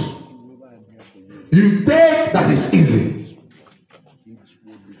route. You take that is easy.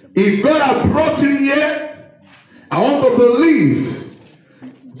 If God has brought you here, I want to believe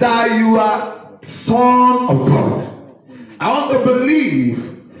that you are son of God. I want to believe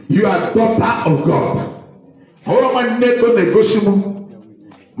you are daughter of God.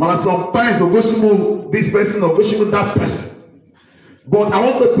 Sometimes this person or that person. But I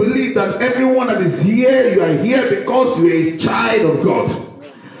want to believe that everyone that is here, you are here because you are a child of God.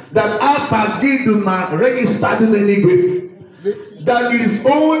 That after getting registered in any way, that it is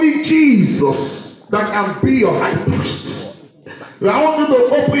only Jesus that can be your high priest. I want you to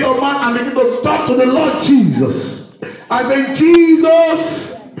open your mouth and begin to talk to the Lord Jesus. I say,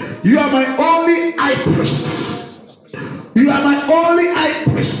 Jesus, you are my only high priest. You are my only high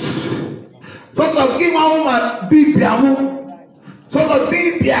priest. So to give my woman Bibia, so to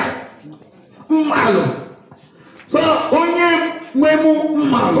Bibia, malo. So onye mwemu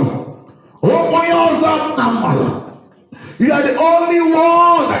malo. Onye ozo malo. You are the only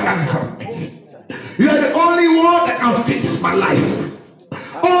one that can help me. You are the only one that can fix my life.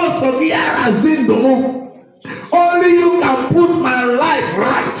 Also, only you can put my life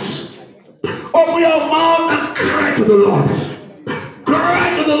right. Open your mouth and cry to the Lord.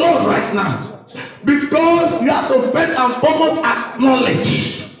 Cry to the Lord right now. Because you have to first and foremost acknowledge.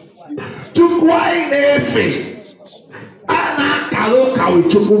 To cry in faith. Ana kaloka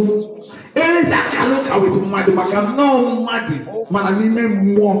with you. It is a kaloka with madu. No madu.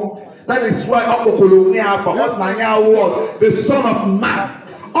 Mananime more. That is why the Son of Man,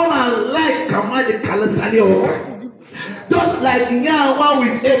 unlike Kamadi Kalasani, just like Yahweh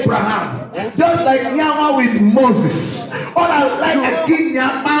with Abraham, just like Yahweh with Moses, unlike a king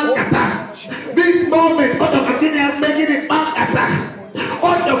Yamankata. This moment, Kenya making it Mankata.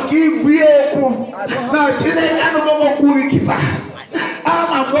 Now, Chile, I'm going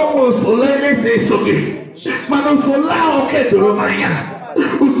to say something. Manosola, okay, to Romania.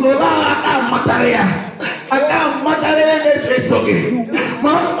 Usola mataria nesoge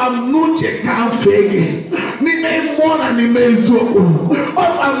ma amnuche kan fege ni me mona ni mezuko o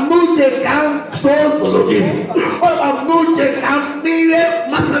amnuche kan sosologe o amnuche kan dire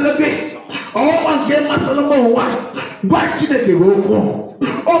masalabe o wange masalamo wa gwachine ke roko.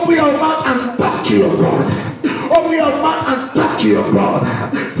 Open your mouth and talk to your God. Open your mouth and talk to your God.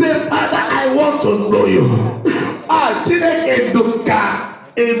 Say, Father, I want to know you. Chineke Duka,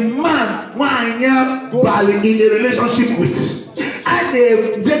 a man in a relationship with, and a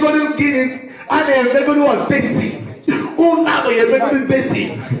Jacob Guinea, and a Jacob dating. Una we making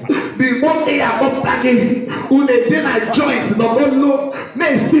dating. The one day I come again, when they then I joint no go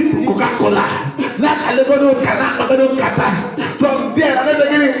may sip Coca-Cola. Not a little kata. From there, I'm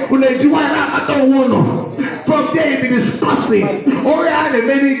beginning when they do I don't want. From there, it is discussing. Oh, yeah, the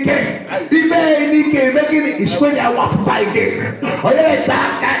many came. The many came making it is when I want to buy game. Oh, yeah,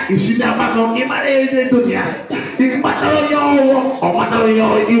 that is in a man on him. If matter your or matter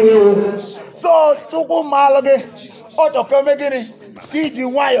your so to go malage. Ojo come beginning.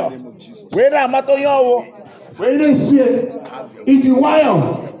 Iji wire. When I'm at your when they say iji wire.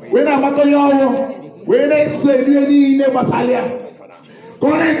 When I'm at your when they say you never salia.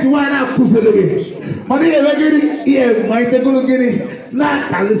 Correct one up to the money ever getting here, might take a getting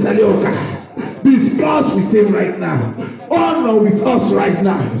not Alisalioka. Discuss with him right now. Honor with us right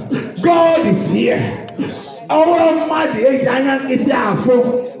now. God is here. Our mighty giant is our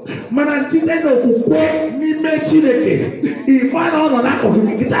folks. Manantine no Kuko, ni Mechineke. If I don't know that of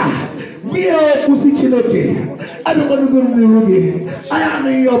the we are Pussy Chineke. I don't want to go to the room. I am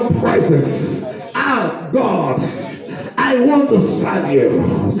in your presence. Ah, God. I want to serve you.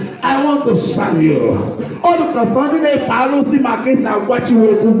 I want to serve you. All the concerning a policy markets are what you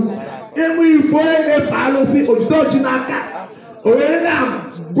will do. And we for a policy of Dodginaka. Or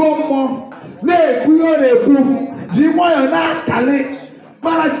Gomo. Lay, we are a proof. Jimoyana Kale.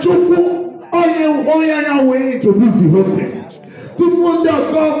 Marachuku. Only way to introduce the whole thing. To put the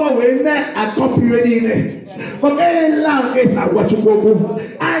Gomo way there and copy it. But very long is a what you go.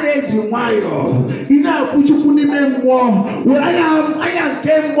 I read you wire. You know, put you put him in war. When I am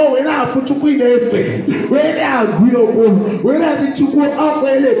came more when I put you in the when I agree on when I see you go up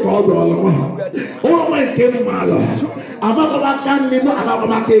where they call oh my came malo. I'm not going to I'm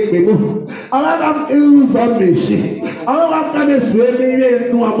not going to I'm not going to use I'm not going to swim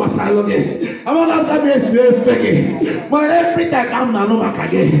in no I'm not going to swim but every time I'm not no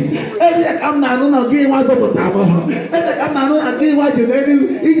every time I'm not no game was every time I'm not game was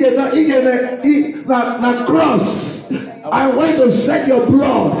na cross. I want to shed your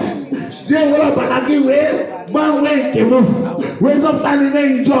blood. They will have a way. Man went to raise up and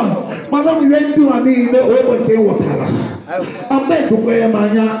name John. Madam, we went to a need the open water. I'm back to where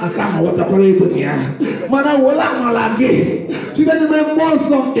Mania, I can't water parade here. Madam, will I malagi? She didn't make more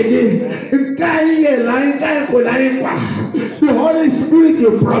song again. If Kai lying down with the Holy Spirit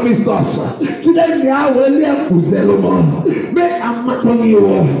you promised us. Today, we are William Puzello. Make a mark on you.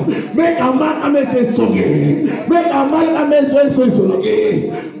 Make a mark on Mrs. Sogi. Make a mark on Mrs.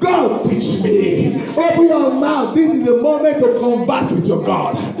 Sogi. God teach me. Open your mouth. This is the moment to converse with your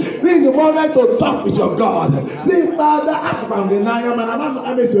God. This is the moment to talk with your God. Say, Father, I'm the Naya, man. I'm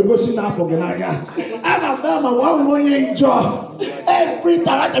not going to go Naya. I'm a one million job. Every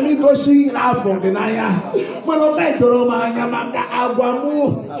time I go see up on the Naya. When I go to Romania, Manga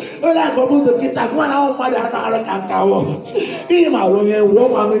Aguamu. When I go to get a one out by the Arakankawo. Ima, when you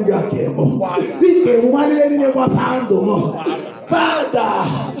walk on the cable. He came one lady was handled.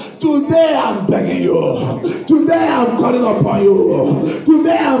 Father, today I'm begging you. Today I'm calling upon you.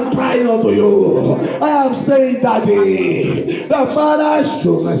 Today I'm crying out to you. I am saying, Daddy, the Father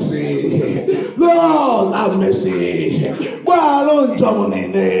show mercy. Lord, have mercy. Well,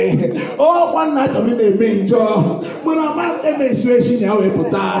 oh, one night I'm in the manger. When I'm at the menstruation, I will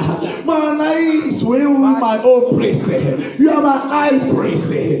put that. My eyes will my own praise. You are my eyes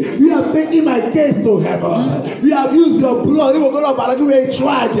praise. You have taken my case to heaven. You have used your blood. You will go up and give a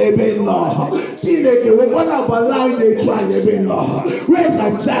try, Jabin law. See, they will not allow you to try, Jabin law. Where's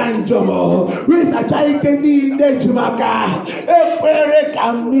a change? Where's a child can need the Jumaka? If where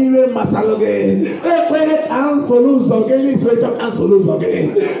can be Masaloge, if where can solution again, this way to cancel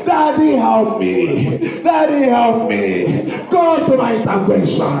again. Daddy, help me. Daddy, help me. Go to my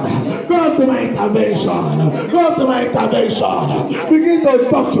intervention. Go to my intervention. Go to my intervention. Begin to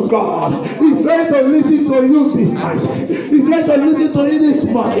talk to God. He's ready to listen to you this night. He's ready to listen to you this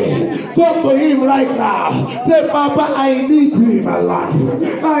morning. Talk to him right now. Say, Papa, I need you in my life.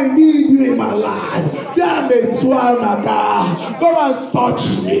 I need you in my life. Damn it, Swamaka. Come and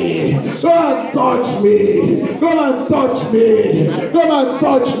touch me. Come and touch me. Come and touch me. Come and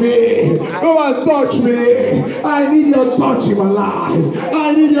touch me. Come and touch me. I need your touch in my life.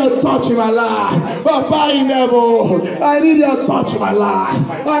 I need your touch in my life. Papa in heaven. I need your touch in my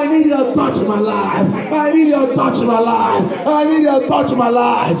life. I need your touch in my life. I need your touch in my life. I need your touch in my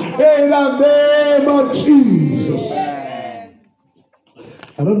life. In the name of Jesus.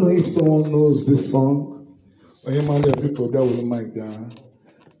 I don't know if someone knows this song. Or you might have people that will mic down.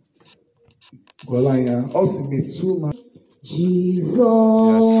 Golanya. Also me too, man.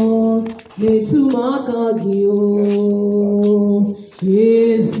 Jesus, Mesumakagio,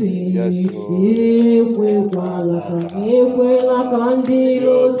 Esi, Ekwelaka,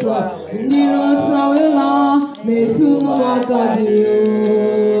 Ndirota, Wela, Mesumakagio.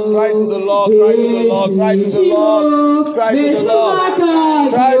 Cry to the Lord, cry to the Lord, cry to the Lord, cry to the Lord,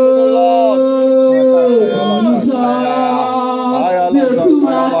 cry to the Lord.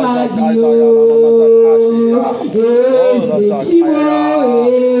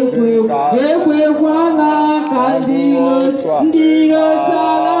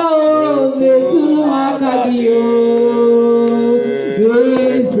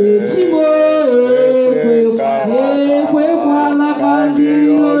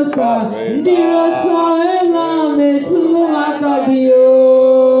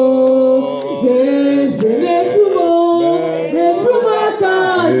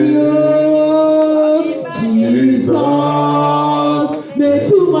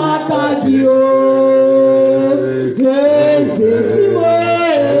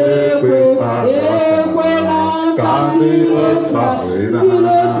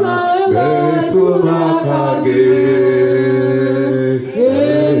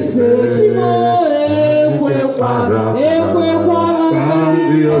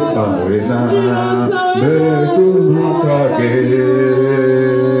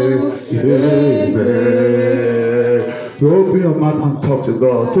 Open your mouth and talk to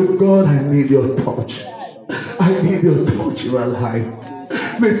God. Say, God, I need your touch. I need your touch in my life.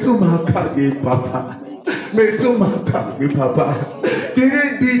 Metumaka, Papa. Metumaka, Papa.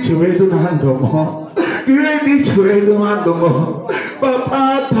 Kire di chiredo nandomo. Kire di chiredo nandomo.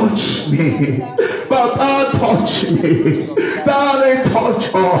 Papa, touch me. Papa, touch me. Daddy, touch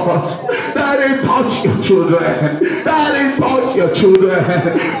us. Daddy, touch your children. Daddy, touch your children.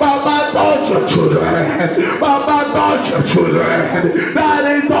 Papa, touch your children. Papa, touch your children.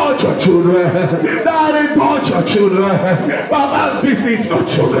 Daddy, touch your children. Daddy, touch your children. Papa, visit your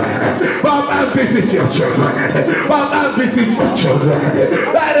children. Papa, visit your children. Papa, visit your children.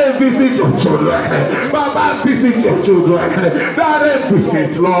 Daddy, visit your children. Papa, visit your children. Daddy,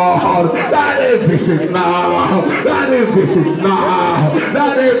 visit, Lord. Daddy, visit now. Daddy, visit now.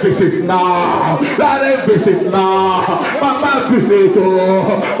 Daddy, visit now. Daddy, visit now. Papa, visit,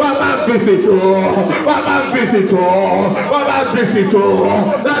 oh. Papa, visit, oh. Papa, visit, oh. Papa, visit,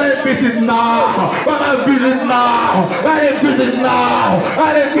 oh. Daddy, visit now. Papa, visit now. Daddy, visit now.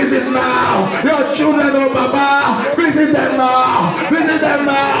 Daddy, visit now. Your children, oh Papa, visit them now. Visit them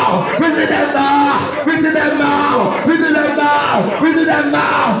now. Visit them now. Visit them now. Visit them now. Visit them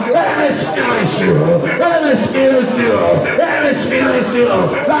now. Let me experience you. Let me experience you. Let me experience you.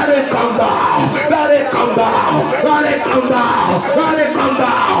 Let it come down. Let it come down. Let it come down. Let it come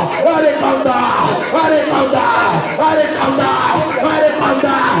down. Let it come down. Let it come down. Let it come down. Let it come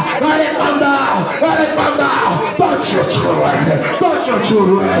down. Let it come down. Let it come down. Touch your children. Touch your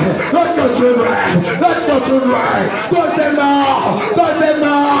children. Touch your children. Touch your children. Touch them now. Touch them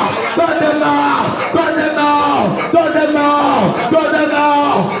now. Touch them now. Touch them now. Touch them now. Touch them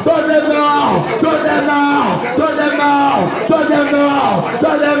now. Touch them now. Touch them now. Touch them now. Touch them now.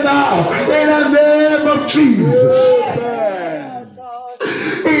 Touch them now. In the name of Jesus.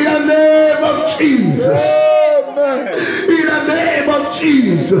 In the name of Jesus. In the name of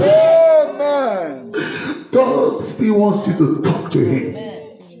Jesus. God still wants you to talk to him.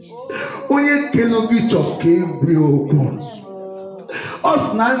 Onye kelogi choke bi ogun.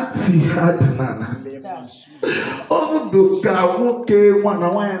 Osnanti adanana. Oduka woke wana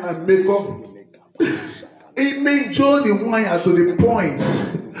wana na makeup. It made Joe the wire to the point.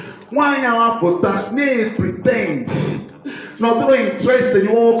 Wanya wapota ne pretend. Not really interested in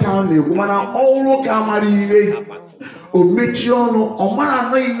all kind of woman. All camari. O mechionu o mara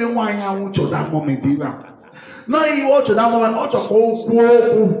no ime wanya wucho that moment diva. No you watch that moment ocho ko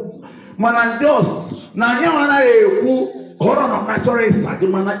okwu. Mana just na nya wana ekwu horo no natural isage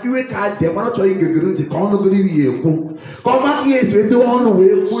mana iwe ka de mana cho igegere nti ka onu gori wi ekwu. Ko ma ki esi wetu onu we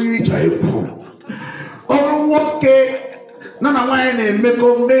ekwu icha ekwu. Oru nwoke na na nwanyị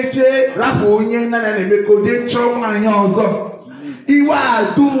na-emeko meche rafu onye na na-emeko je chọọ nwanyị ọzọ. Iwe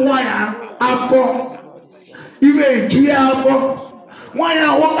adu nwanyị afọ. Iwe eju ya afọ. Nwanyị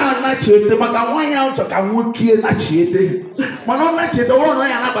ahụ ka na-achete maka nwanyị ahụ chọ ka nwoke na-achete. Mana ọ na-achete ọ na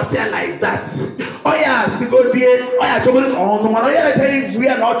ya na-abata ya like that. Ọ ya sigodie, ọ ya chọbụrụ ka ọnụ mana ọ ya na-eche ivu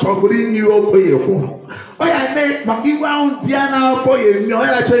ya na ọ chọbụrụ inyi okwe ya ekwu. Ọ ya mee maka iwe ahụ dị ya n'afọ ya emi ọ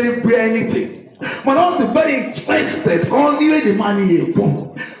ya na-eche ibu anything. But also very interested on the money you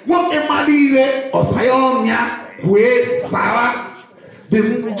put. What a money or Sayonia, where Sarah,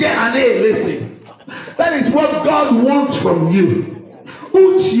 the get an listen. That is what God wants from you.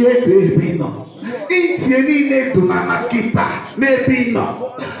 Uchie baby no. Intieni ne dunana kita maybe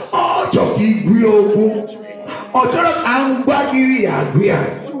no. Ojo ki gwi ogun. Ojo angba giri agria.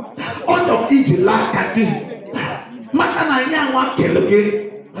 Ojo ki jila kaki. Maka na nyanwa keloge.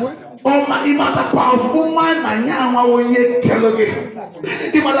 Oma imata kwa ufuma na nyanwa wonye keloge.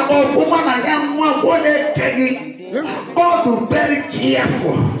 Imata kwa ufuma na nyanwa wone kegi. God is very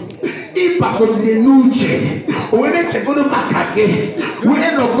careful. If I go to the new chain, when they go to Makake,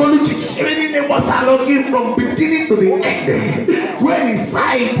 when no go to Chishiri, they was looking from beginning to the end. When he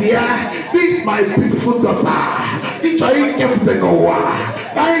side here, this is my beautiful daughter. Enjoy kept the Noah.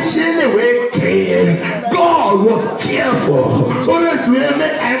 And she away God was careful. Always remember,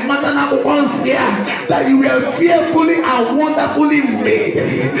 and mother now once here that you were fearfully and wonderfully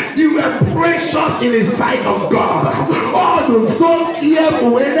made. You were precious in the sight of God. Oh, the so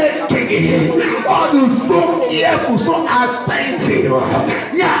careful when they oh, the so careful, so attentive.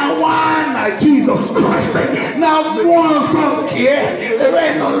 Now one Jesus Christ. Now one so care. There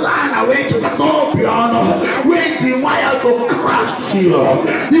ain't no line away to the top piano. When the wire to crush you,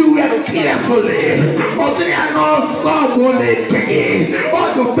 you were carefully. Oh, they are not someone they take.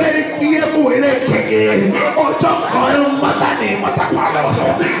 Oh, the very careful when they take it. Oh, to call Matani Matapalo.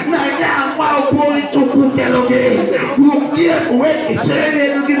 Now one boy to cook again. You careful when it's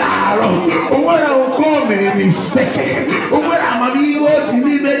looking at. What I call me a mistake. What I'm a was in the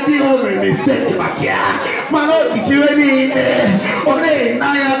mistake. Mano, it's already only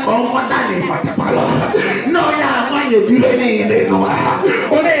Naya Comfort Matapalo. No, you do any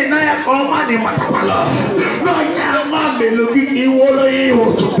only Naya Comfort Matapalo. No, Yama looking in Wolo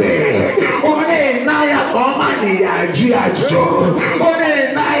to pay. Only Naya Comfort Giajo.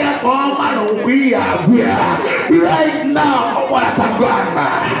 Only Naya Comfort we are right now. What a grandma.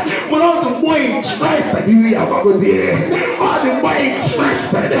 But all the more interested you are about there, all the more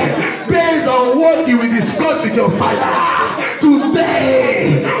interested based on what you will discuss with your father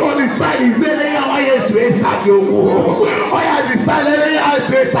today. On the side is there, oh, I decided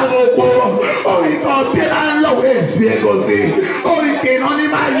oh, you can be on low oh, you can only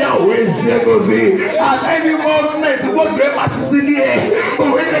marry at any moment. What the Massicilian,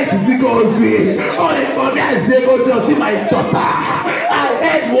 oh, when it is oh, you can see my daughter. I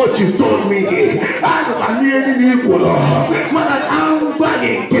heard what you told me. I'm nearly equal. Man, I'm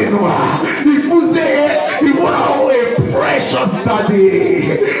bagging Kenua. If you say you want a precious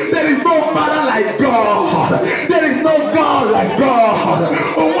daddy, there is no father like God. There is no God like God.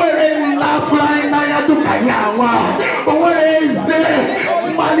 Oh, where is la flying Naya to Kanyawa? Oh, where is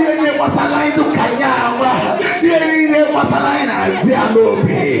there? Mali was aligned to Kanyawa. Here was aligned to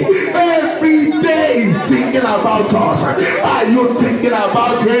Dialobi. Every day is thinking about us. Are you thinking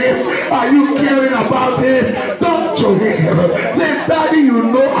about him? Are you caring about him? Don't to him. Say, Daddy, you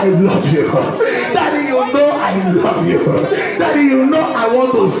know I love you. Daddy, you know I love you. Daddy, you know I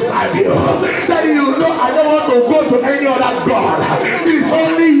want to serve you. Daddy, you know I don't want to go to any other God. It is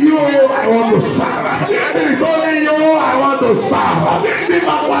only you I want to serve. It is only you I want to serve. If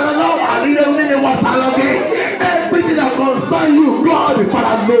I want to know, I didn't really want to everything that concerns you, God the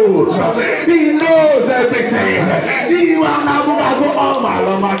Father knows. He knows everything. He will not go on my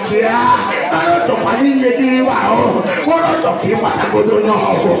Lamakia. I don't know what he did. What are talking about? I go to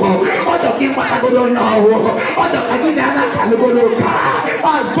know. What talking about? I go to know. What talking about? I go to know.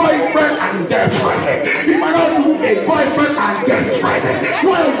 As boyfriend and girlfriend. You might not do a boyfriend and girlfriend.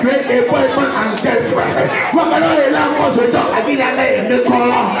 What a great boyfriend and girlfriend. What can I love us with talk? I didn't let him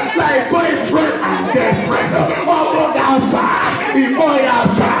call like boyfriend and girlfriend. Ọmọ gàfà, ìmọ̀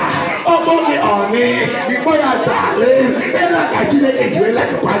yàfà, ọmọ mi ọ̀nì, ìmọ̀ yàtà lé, ẹ̀rọ kàjílẹ̀ èjìwé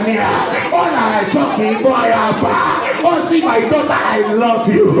lẹ́kọ̀ọ́ ní à, ọ̀nà àìjọ́ kì í mọ̀ yàfà. Oh, see my daughter, I love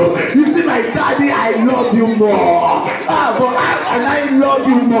you. You see my daddy, I love you more. But how can I love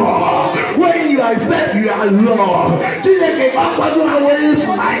you more? When you accept you are loved. Chineke gbàgbọ́dún àwọn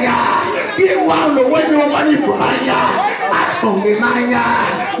ìfúnnáyà. Kí wọ́n lò wọ́n ní wọ́n ní ìfúnnáyà. Àtúngbìn náyà.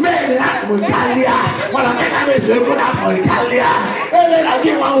 Mẹ́rin àtúngbìn kálíà. Wọ́n lọ mẹ́ta bẹ́ẹ̀ sọ èkó náà fọ̀rọ̀ kálíà. Ẹlẹ́ náà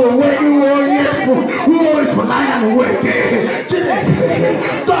kí wọ́n wò wọ́n ní wọ́n yẹ fún wọ́n ìfúnnáyà ní wọ́n èké. Chineke,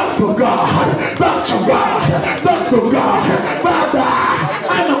 talk to God. Talk to God. Talk to God. Father,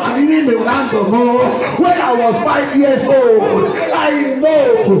 I know I need the land of home. When I was 5 years old. I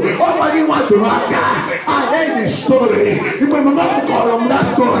know. Somebody want to rock. I heard the story. When my mom called him that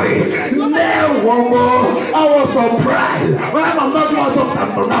story, then one more. I was surprised. When I'm not going to talk that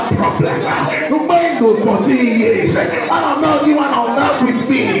problem. The man goes 14 years. And I'm not even on that with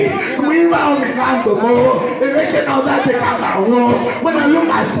me. We were on the ground the more. They make it on that they come and walk. When I look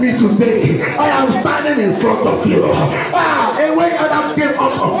at me today, I am standing in front of you. And when other came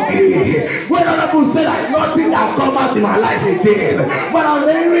up of me, when other people said that nothing has come out in my life again, but I'm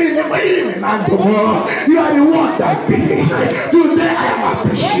very and tomorrow, you are the one that did it. Today I am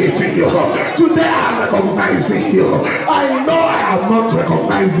appreciating you. Today I am recognizing you. I know I have not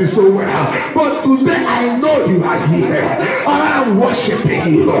recognized you so well, but today I know you are here. I am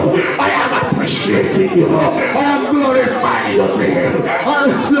worshiping you. I am appreciating you. I am glorifying your name. I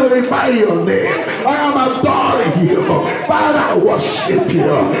am glorifying your name. I am adoring you. Father, I worship you.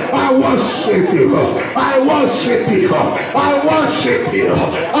 I worship you. I worship you. I worship you.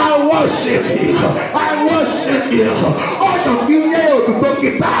 I worship you. I worship you. Oh, the video to talk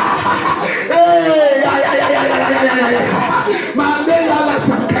it. Hey, my name is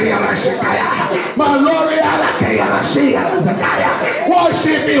Sakaya Shakaya. My Lord,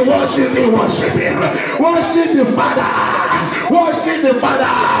 worship me, worship me, worship me. Worship the Father. Worship the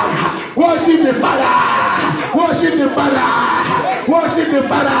Father. Worship the Father. Worship the Father. Worship the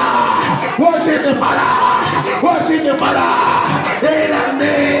Father. Worship the Father. Worship the Father. In the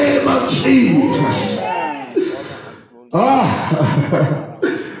name of Jesus.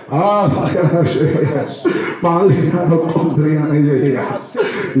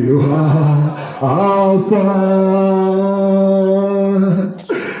 You are Alpha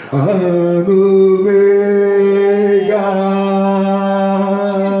and Omega.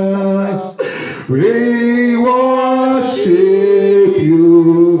 We worship you,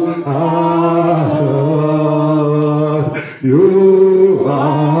 our Lord. You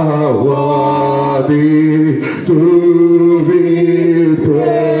are worthy to be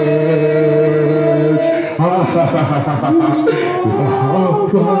praised.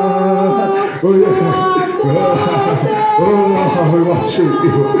 Oh, yes. Oh, we worship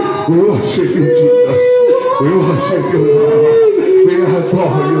you. We worship you, Jesus. We worship you, Lord. We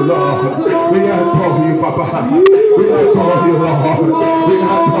adore you, Lord. We adore you, Papa. We adore you, Lord. We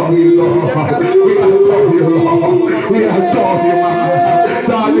adore you, Lord. We adore you, Lord. We adore you, Mama.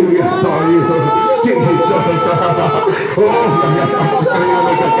 Daddy, we adore you.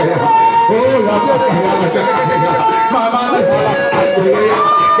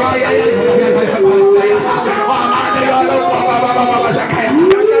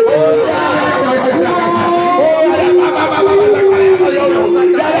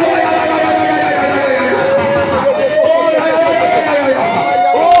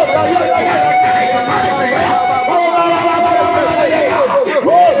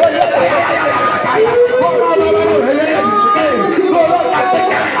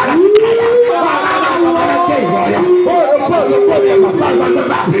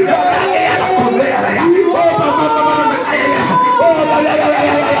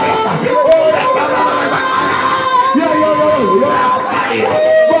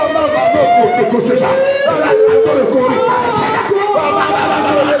 Jesus.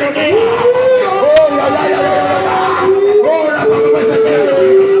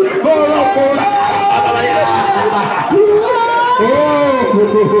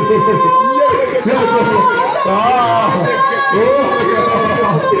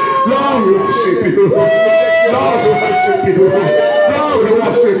 Lord, we worship you. Lord, we worship you. Lord, we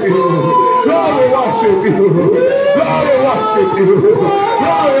worship you. Lord, we worship you. Lord, we worship you.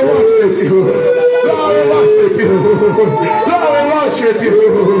 Lord, we worship you. Lord, we worship you. Lord, we worship you.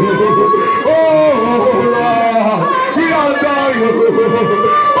 Oh, Lord, we adore you.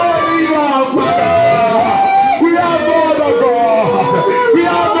 Only you are Father. We are more than God. We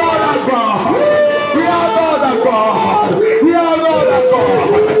are more than God. We are more than God. We are more than God.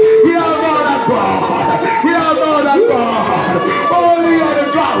 We are more than God. We are more than God. Only on the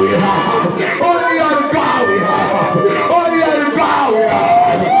God we have. Only on the God we have. Only on the God we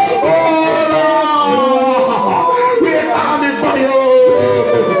have. Oh Lord, we come before you.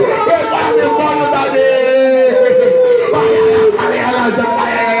 We come before you that day.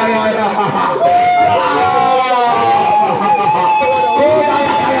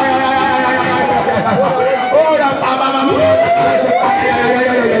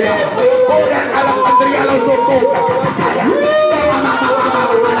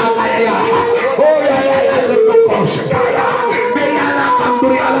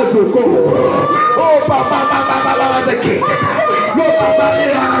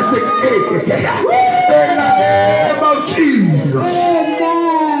 Oh,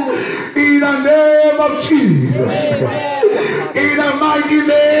 Jesus. In the mighty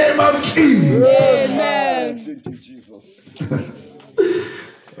name of Jesus. Amen. Thank you, Jesus.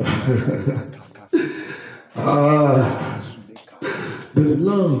 The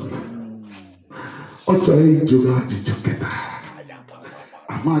Lord. Also, Juga Juketa.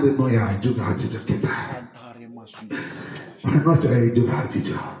 Amade no ya Juga Juketa. I'm not a Juga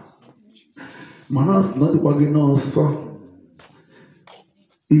Juketa. Manas not working on so.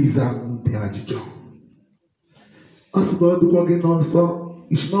 Isaac Diajijo. As God working on so,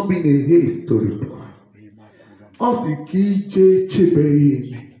 it should not be in a haste to reply. As he kije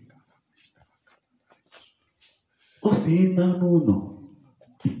chebe. As he no.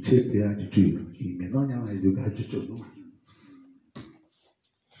 Chebe Ajijo. He may not have a Juga Ajijo.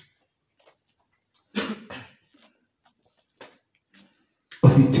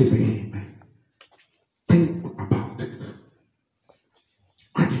 As he chebe. Think about it.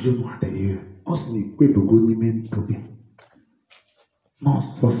 Ajijo no ade here. As he kwepo go ni men tobi. No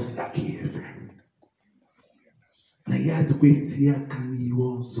so siaki efe. Na ya zikwe tia kan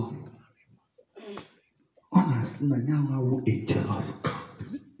iwo ọzọ. Ọ na-asị na ya nwawo a jealous God.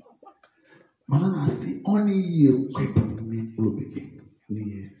 Mana na-asị ọ na-iyi ekwepu n'ime obi gị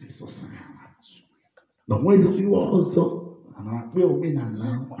n'ihe Jizọs anya. Na nwere iwe ọzọ a na-akpị omenala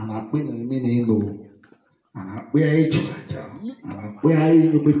a na-akpị na emenelu a na-akpị ya ịchụ aja a na-akpị ya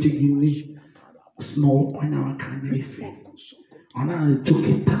ịnyebechi gị nri si na ọkwanya aka na-efe. Ọ na-ajụ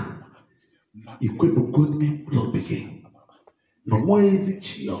kịta ikwepugo n'ime obi gị na nwere ezi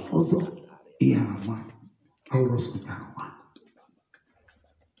chi ọzọ ihe ama awụrọsọ ya ama.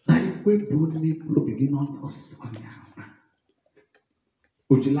 Na ikwepu n'ime obi gị n'ọnụ ọsọ ya ama.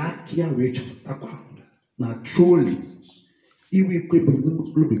 O jiri aka ya wee chọpụtakwa na truly iwe ikwepu n'ime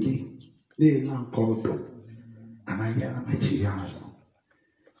obi gị na-ele nke ọdụ anaghị amachi ya azụ.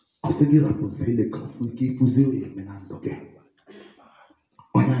 Ọ sị gị rapụzie ka ọfụ nke ịkụzi oyi eme na ndụ gị.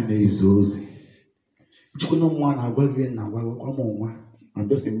 Onye a na-ezu ozi. Chukwu na mmụọ na-agwa gị na agwagwa m nwa. I'm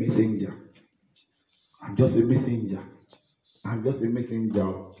just a messenger. I'm just a messenger. I'm just a messenger.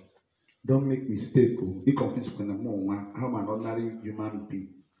 Don't make mistake. Be confused with the more one. I'm an ordinary human being.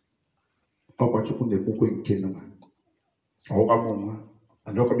 Papa Chukwu na-ekwukwe nke nwa. Ọgwa m nwa.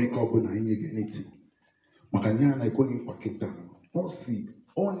 Adọka m ike ọbụla inye gị anything. Maka nye a na-ekweghị nkwa kịta. Ọ si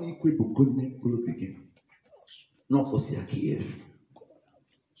ọ na-ikwe bụ godne mkpụrụ obi gị. N'ọfọsi aka ya efu.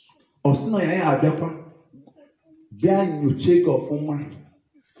 Ọ sị na ya abịakwa. Bịa nyocha gị ọfụma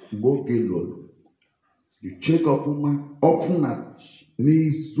mgbe oge lụrụ. Nyocha gị ọfụma ọfụ na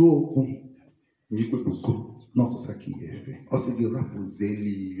n'eziokwu na ikwebugo n'ọsụsụ aka ya efe. Ọ sị gị rapụzie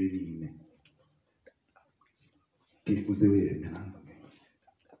n'ihe niile. Ka ifuzewe ya eme na ndụ gị.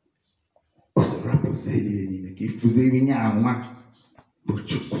 Ọ sị rapụzie n'ihe niile ka ifuzewe nye anwa bụ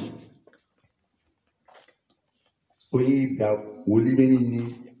Chukwu. Onye bịa wolibe niile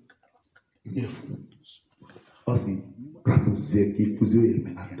nyefu. Ọ sị rapụzie ka ifuzewe ya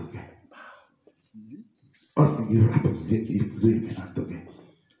eme na ndụ gị. Ọ sị gị rapụzie ka ifuzewe ya eme na ndụ gị.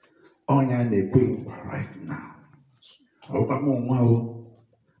 Onye a na-ekwe nkwa right now. Ọgwa m nwa o,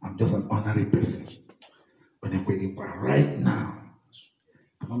 I'm just an ordinary person. Onye ekwe nkwa right now.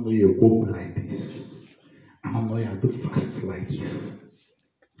 I don't know you walk like this. I don't know you have to fast like this.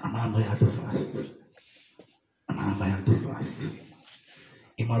 I don't know you have to fast. I don't know you have to fast.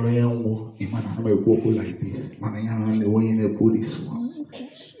 Imaloya wo, imana na walk like this. Mana yana ne wo yene po this one.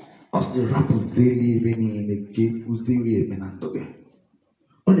 As the rap zeli beni ne ke uzeli e benandoge.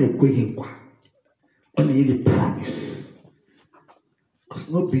 Onye ekweghị nkwa. Onye yele promise. Cause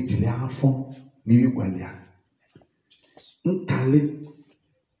no big delay afọ n'iwe gwale ya. Nkale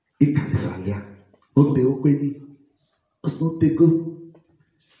ikalisalia. Ote okweni. Cause no tego.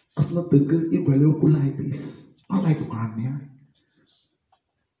 Cause no tego igwale okwu like this. Not like one ya.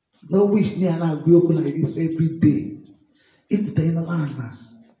 No wish ni ana agwe okwu like this every day. If they no ana.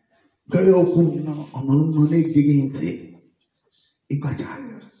 Gari okwu no ọnọ na-egeghị ntị. Ịgwaja.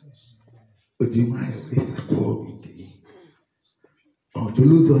 Ojimaya esakwa nke gị.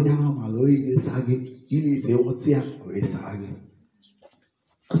 Ọjụlụzọ onye ahụ mara oyi ga-esa gị. Gịnị ise wọtị ya wee saa gị.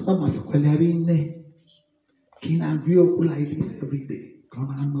 Ọsọ masịkwalịarị nne. Ka ị na-agụ okwu like this every day. Ka ọ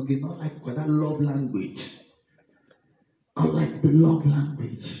na-anọ gị not like that love language. Not like the love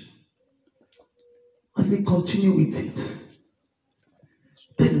language. As they continue with it.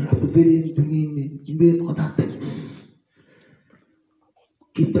 Then representing doing other things.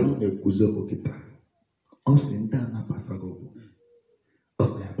 Kita na-ekwuzi okwu kita. Ọ sị ndị a na-agbasa okwu. Ọ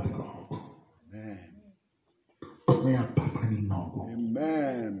sị na ya agbasa ọgụ. Ọ sị na ya agbasa n'ime ọgụ.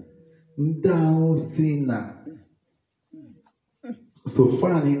 Ndị ahụ si na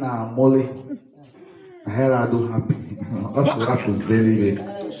sofani na-amụlị na Ahera do happy. Us rapuzeli.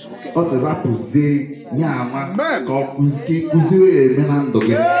 Us rapuze nyama. Ko kuziwe menando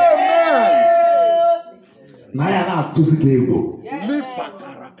ge. Na ya na tuzige ego.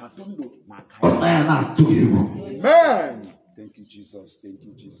 Us na ya na tugego. Amen. Thank you, Jesus. Thank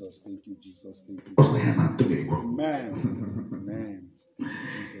you, Jesus. Thank you, Jesus. Thank you. Us na ya na tugego. Amen. Amen.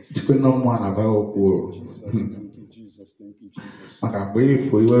 Chikwe no mwana ba okwo. Thank you, Jesus. Thank you, Jesus. Maka mgbe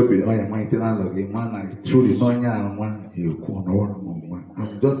ifo iwe bi no ya maite na lo ge mana truly no nya anwa ekwu no won mo mo.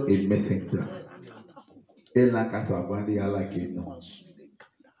 I'm just a messenger. Ela kasa abandi ala ke no.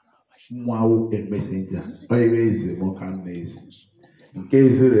 Mwawo a messenger. Oye eze mo kan nezi. Nke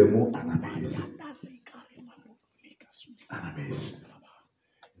ezere mo anamezi. Anamezi.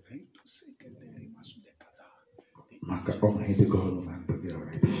 Maka Almighty God man to be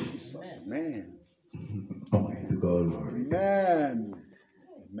already. Jesus. Amen. Almighty God already. Amen.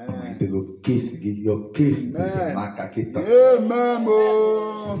 Almighty God case give your case. Amen. Maka kita. Amen.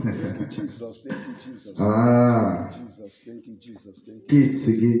 Oh. Thank you, Jesus. Thank you, Jesus. Ah. Jesus. Thank you, Jesus. Thank you. Case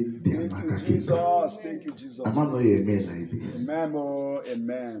give the Thank maka you, kita. Jesus. Thank you, Jesus. I'm not a man like this. Amen. Oh.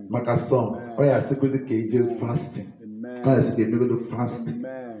 Amen. Maka some. Oh yeah, say go to KJ fasting. Amen. Oh yeah, say go to fasting.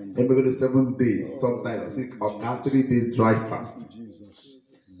 Amen. And we go to 7 days. Sometimes I say or 3 days dry fast. Jesus.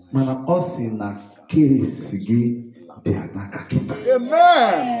 Mana osi na case give the maka kita.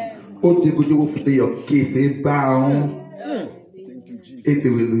 Amen. O ti go to fit your case bound. Thank you, Jesus. It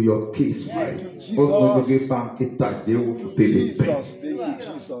will your case right. Also give back kita je wo fit Jesus. Thank you,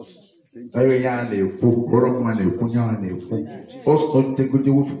 Jesus. Thank you. Ayo ya na efu, koro ma na efu, nya na efu. Also ti go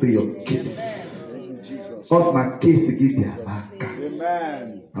to fit your case. Thank you, Jesus. Also na case give the maka.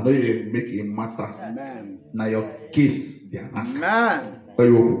 Amen. I know you make it matter. Amen. Na your case the maka.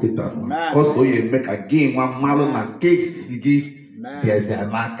 Amen. Also, you make a game one malo na case you give. There's a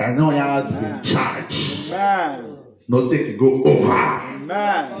maka. No, you are in charge. Amen. No take go over.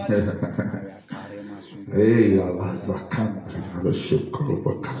 Amen. Hey, Allah Zakan, fellowship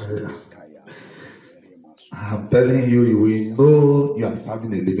Korobakaya. I'm telling you, you will know you are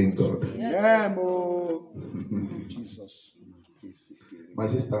serving a living God. Amen. Jesus. My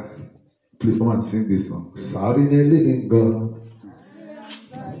sister, please come and sing this song. Serving a living God.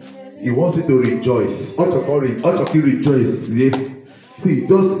 He wants you to rejoice. Ought to rejoice. Yeah. See,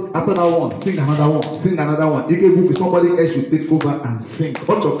 just after that one, sing another one, sing another one. You can book somebody else should take over and sing.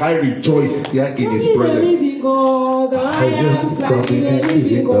 Ought to rejoice here in His presence. I am serving the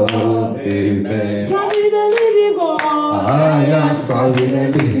living God. Amen. Serving the living God. I am serving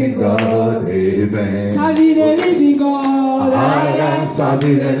the living God. Amen. Serving the living God. I am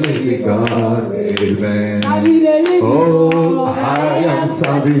serving the living God. Amen. Serving the living Oh, God. I am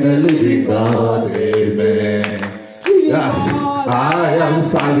serving the living God. Amen. Yes, I am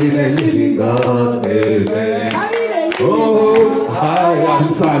serving the living God. Amen. Oh, I am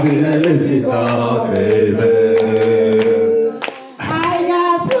serving the living God. Amen. I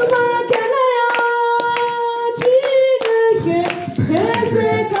got to work and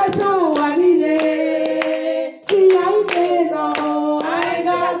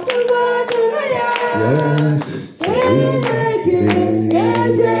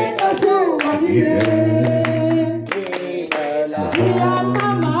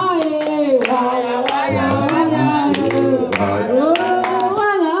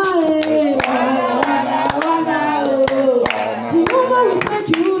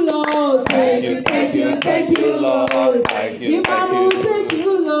Thank you, Lord. Thank you,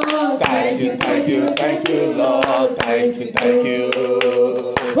 Lord. Thank you, Lord. Thank you.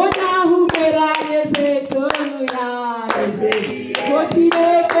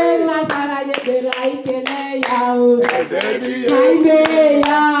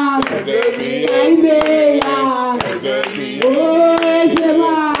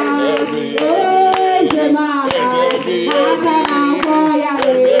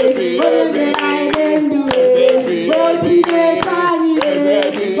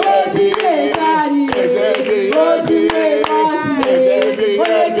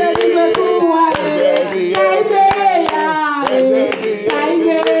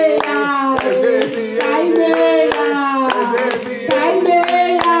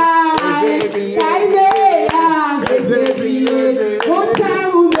 Bye.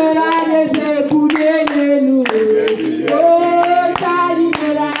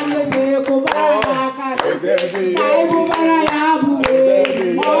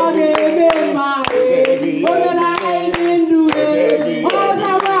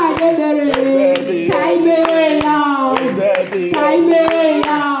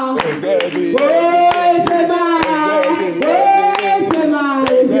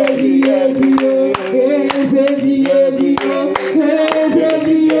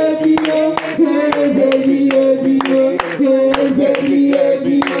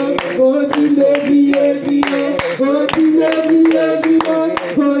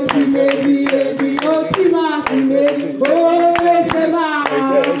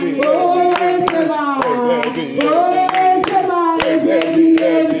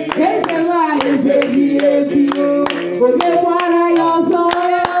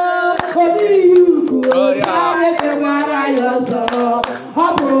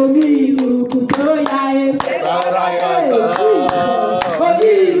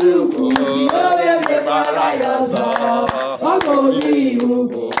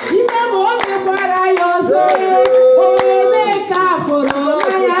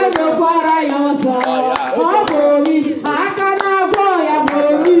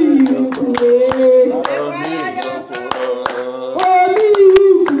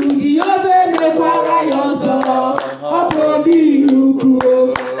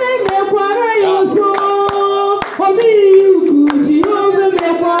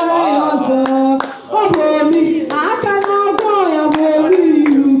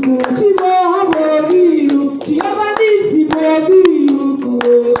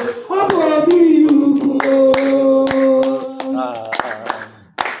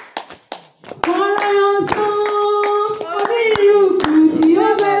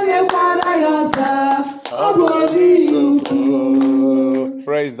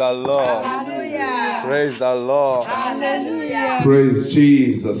 Praise the Lord. Hallelujah. Praise the Lord. Hallelujah. Praise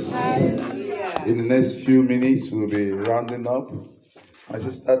Jesus. Hallelujah. In the next few minutes, we'll be rounding up. My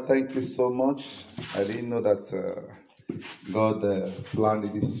sister, thank you so much. I didn't know that God planned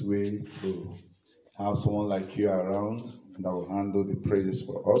it this way to have someone like you around that will handle the praises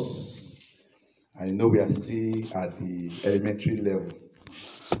for us. I know we are still at the elementary level,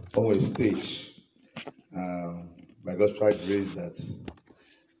 on a stage. By God's grace, that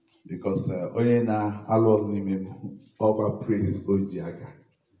because Oyena alone name over praises Ojiaga.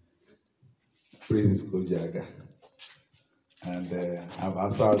 Praises Ojiaga. And I've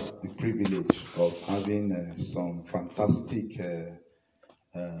also had the privilege of having some fantastic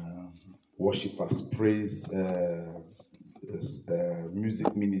worshipers, praise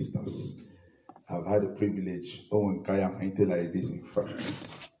music ministers. I've had the privilege, when Kaya enter like this, in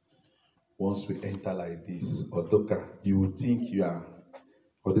fact, once we enter like this, Odoka, you would think you are,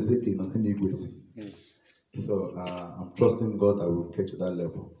 or they say, nothing equals. Yes. So I'm trusting God that we'll get to that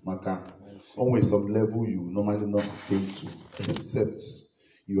level. Maka, always some level you normally not attain to, except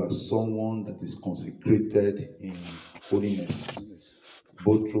you are someone that is consecrated in holiness,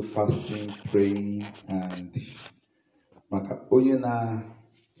 both through fasting, praying, and Maka. Oyena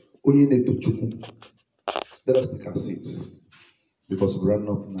to chuku. Let us take our seats because we run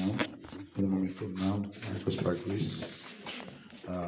up now. From now, because by grace.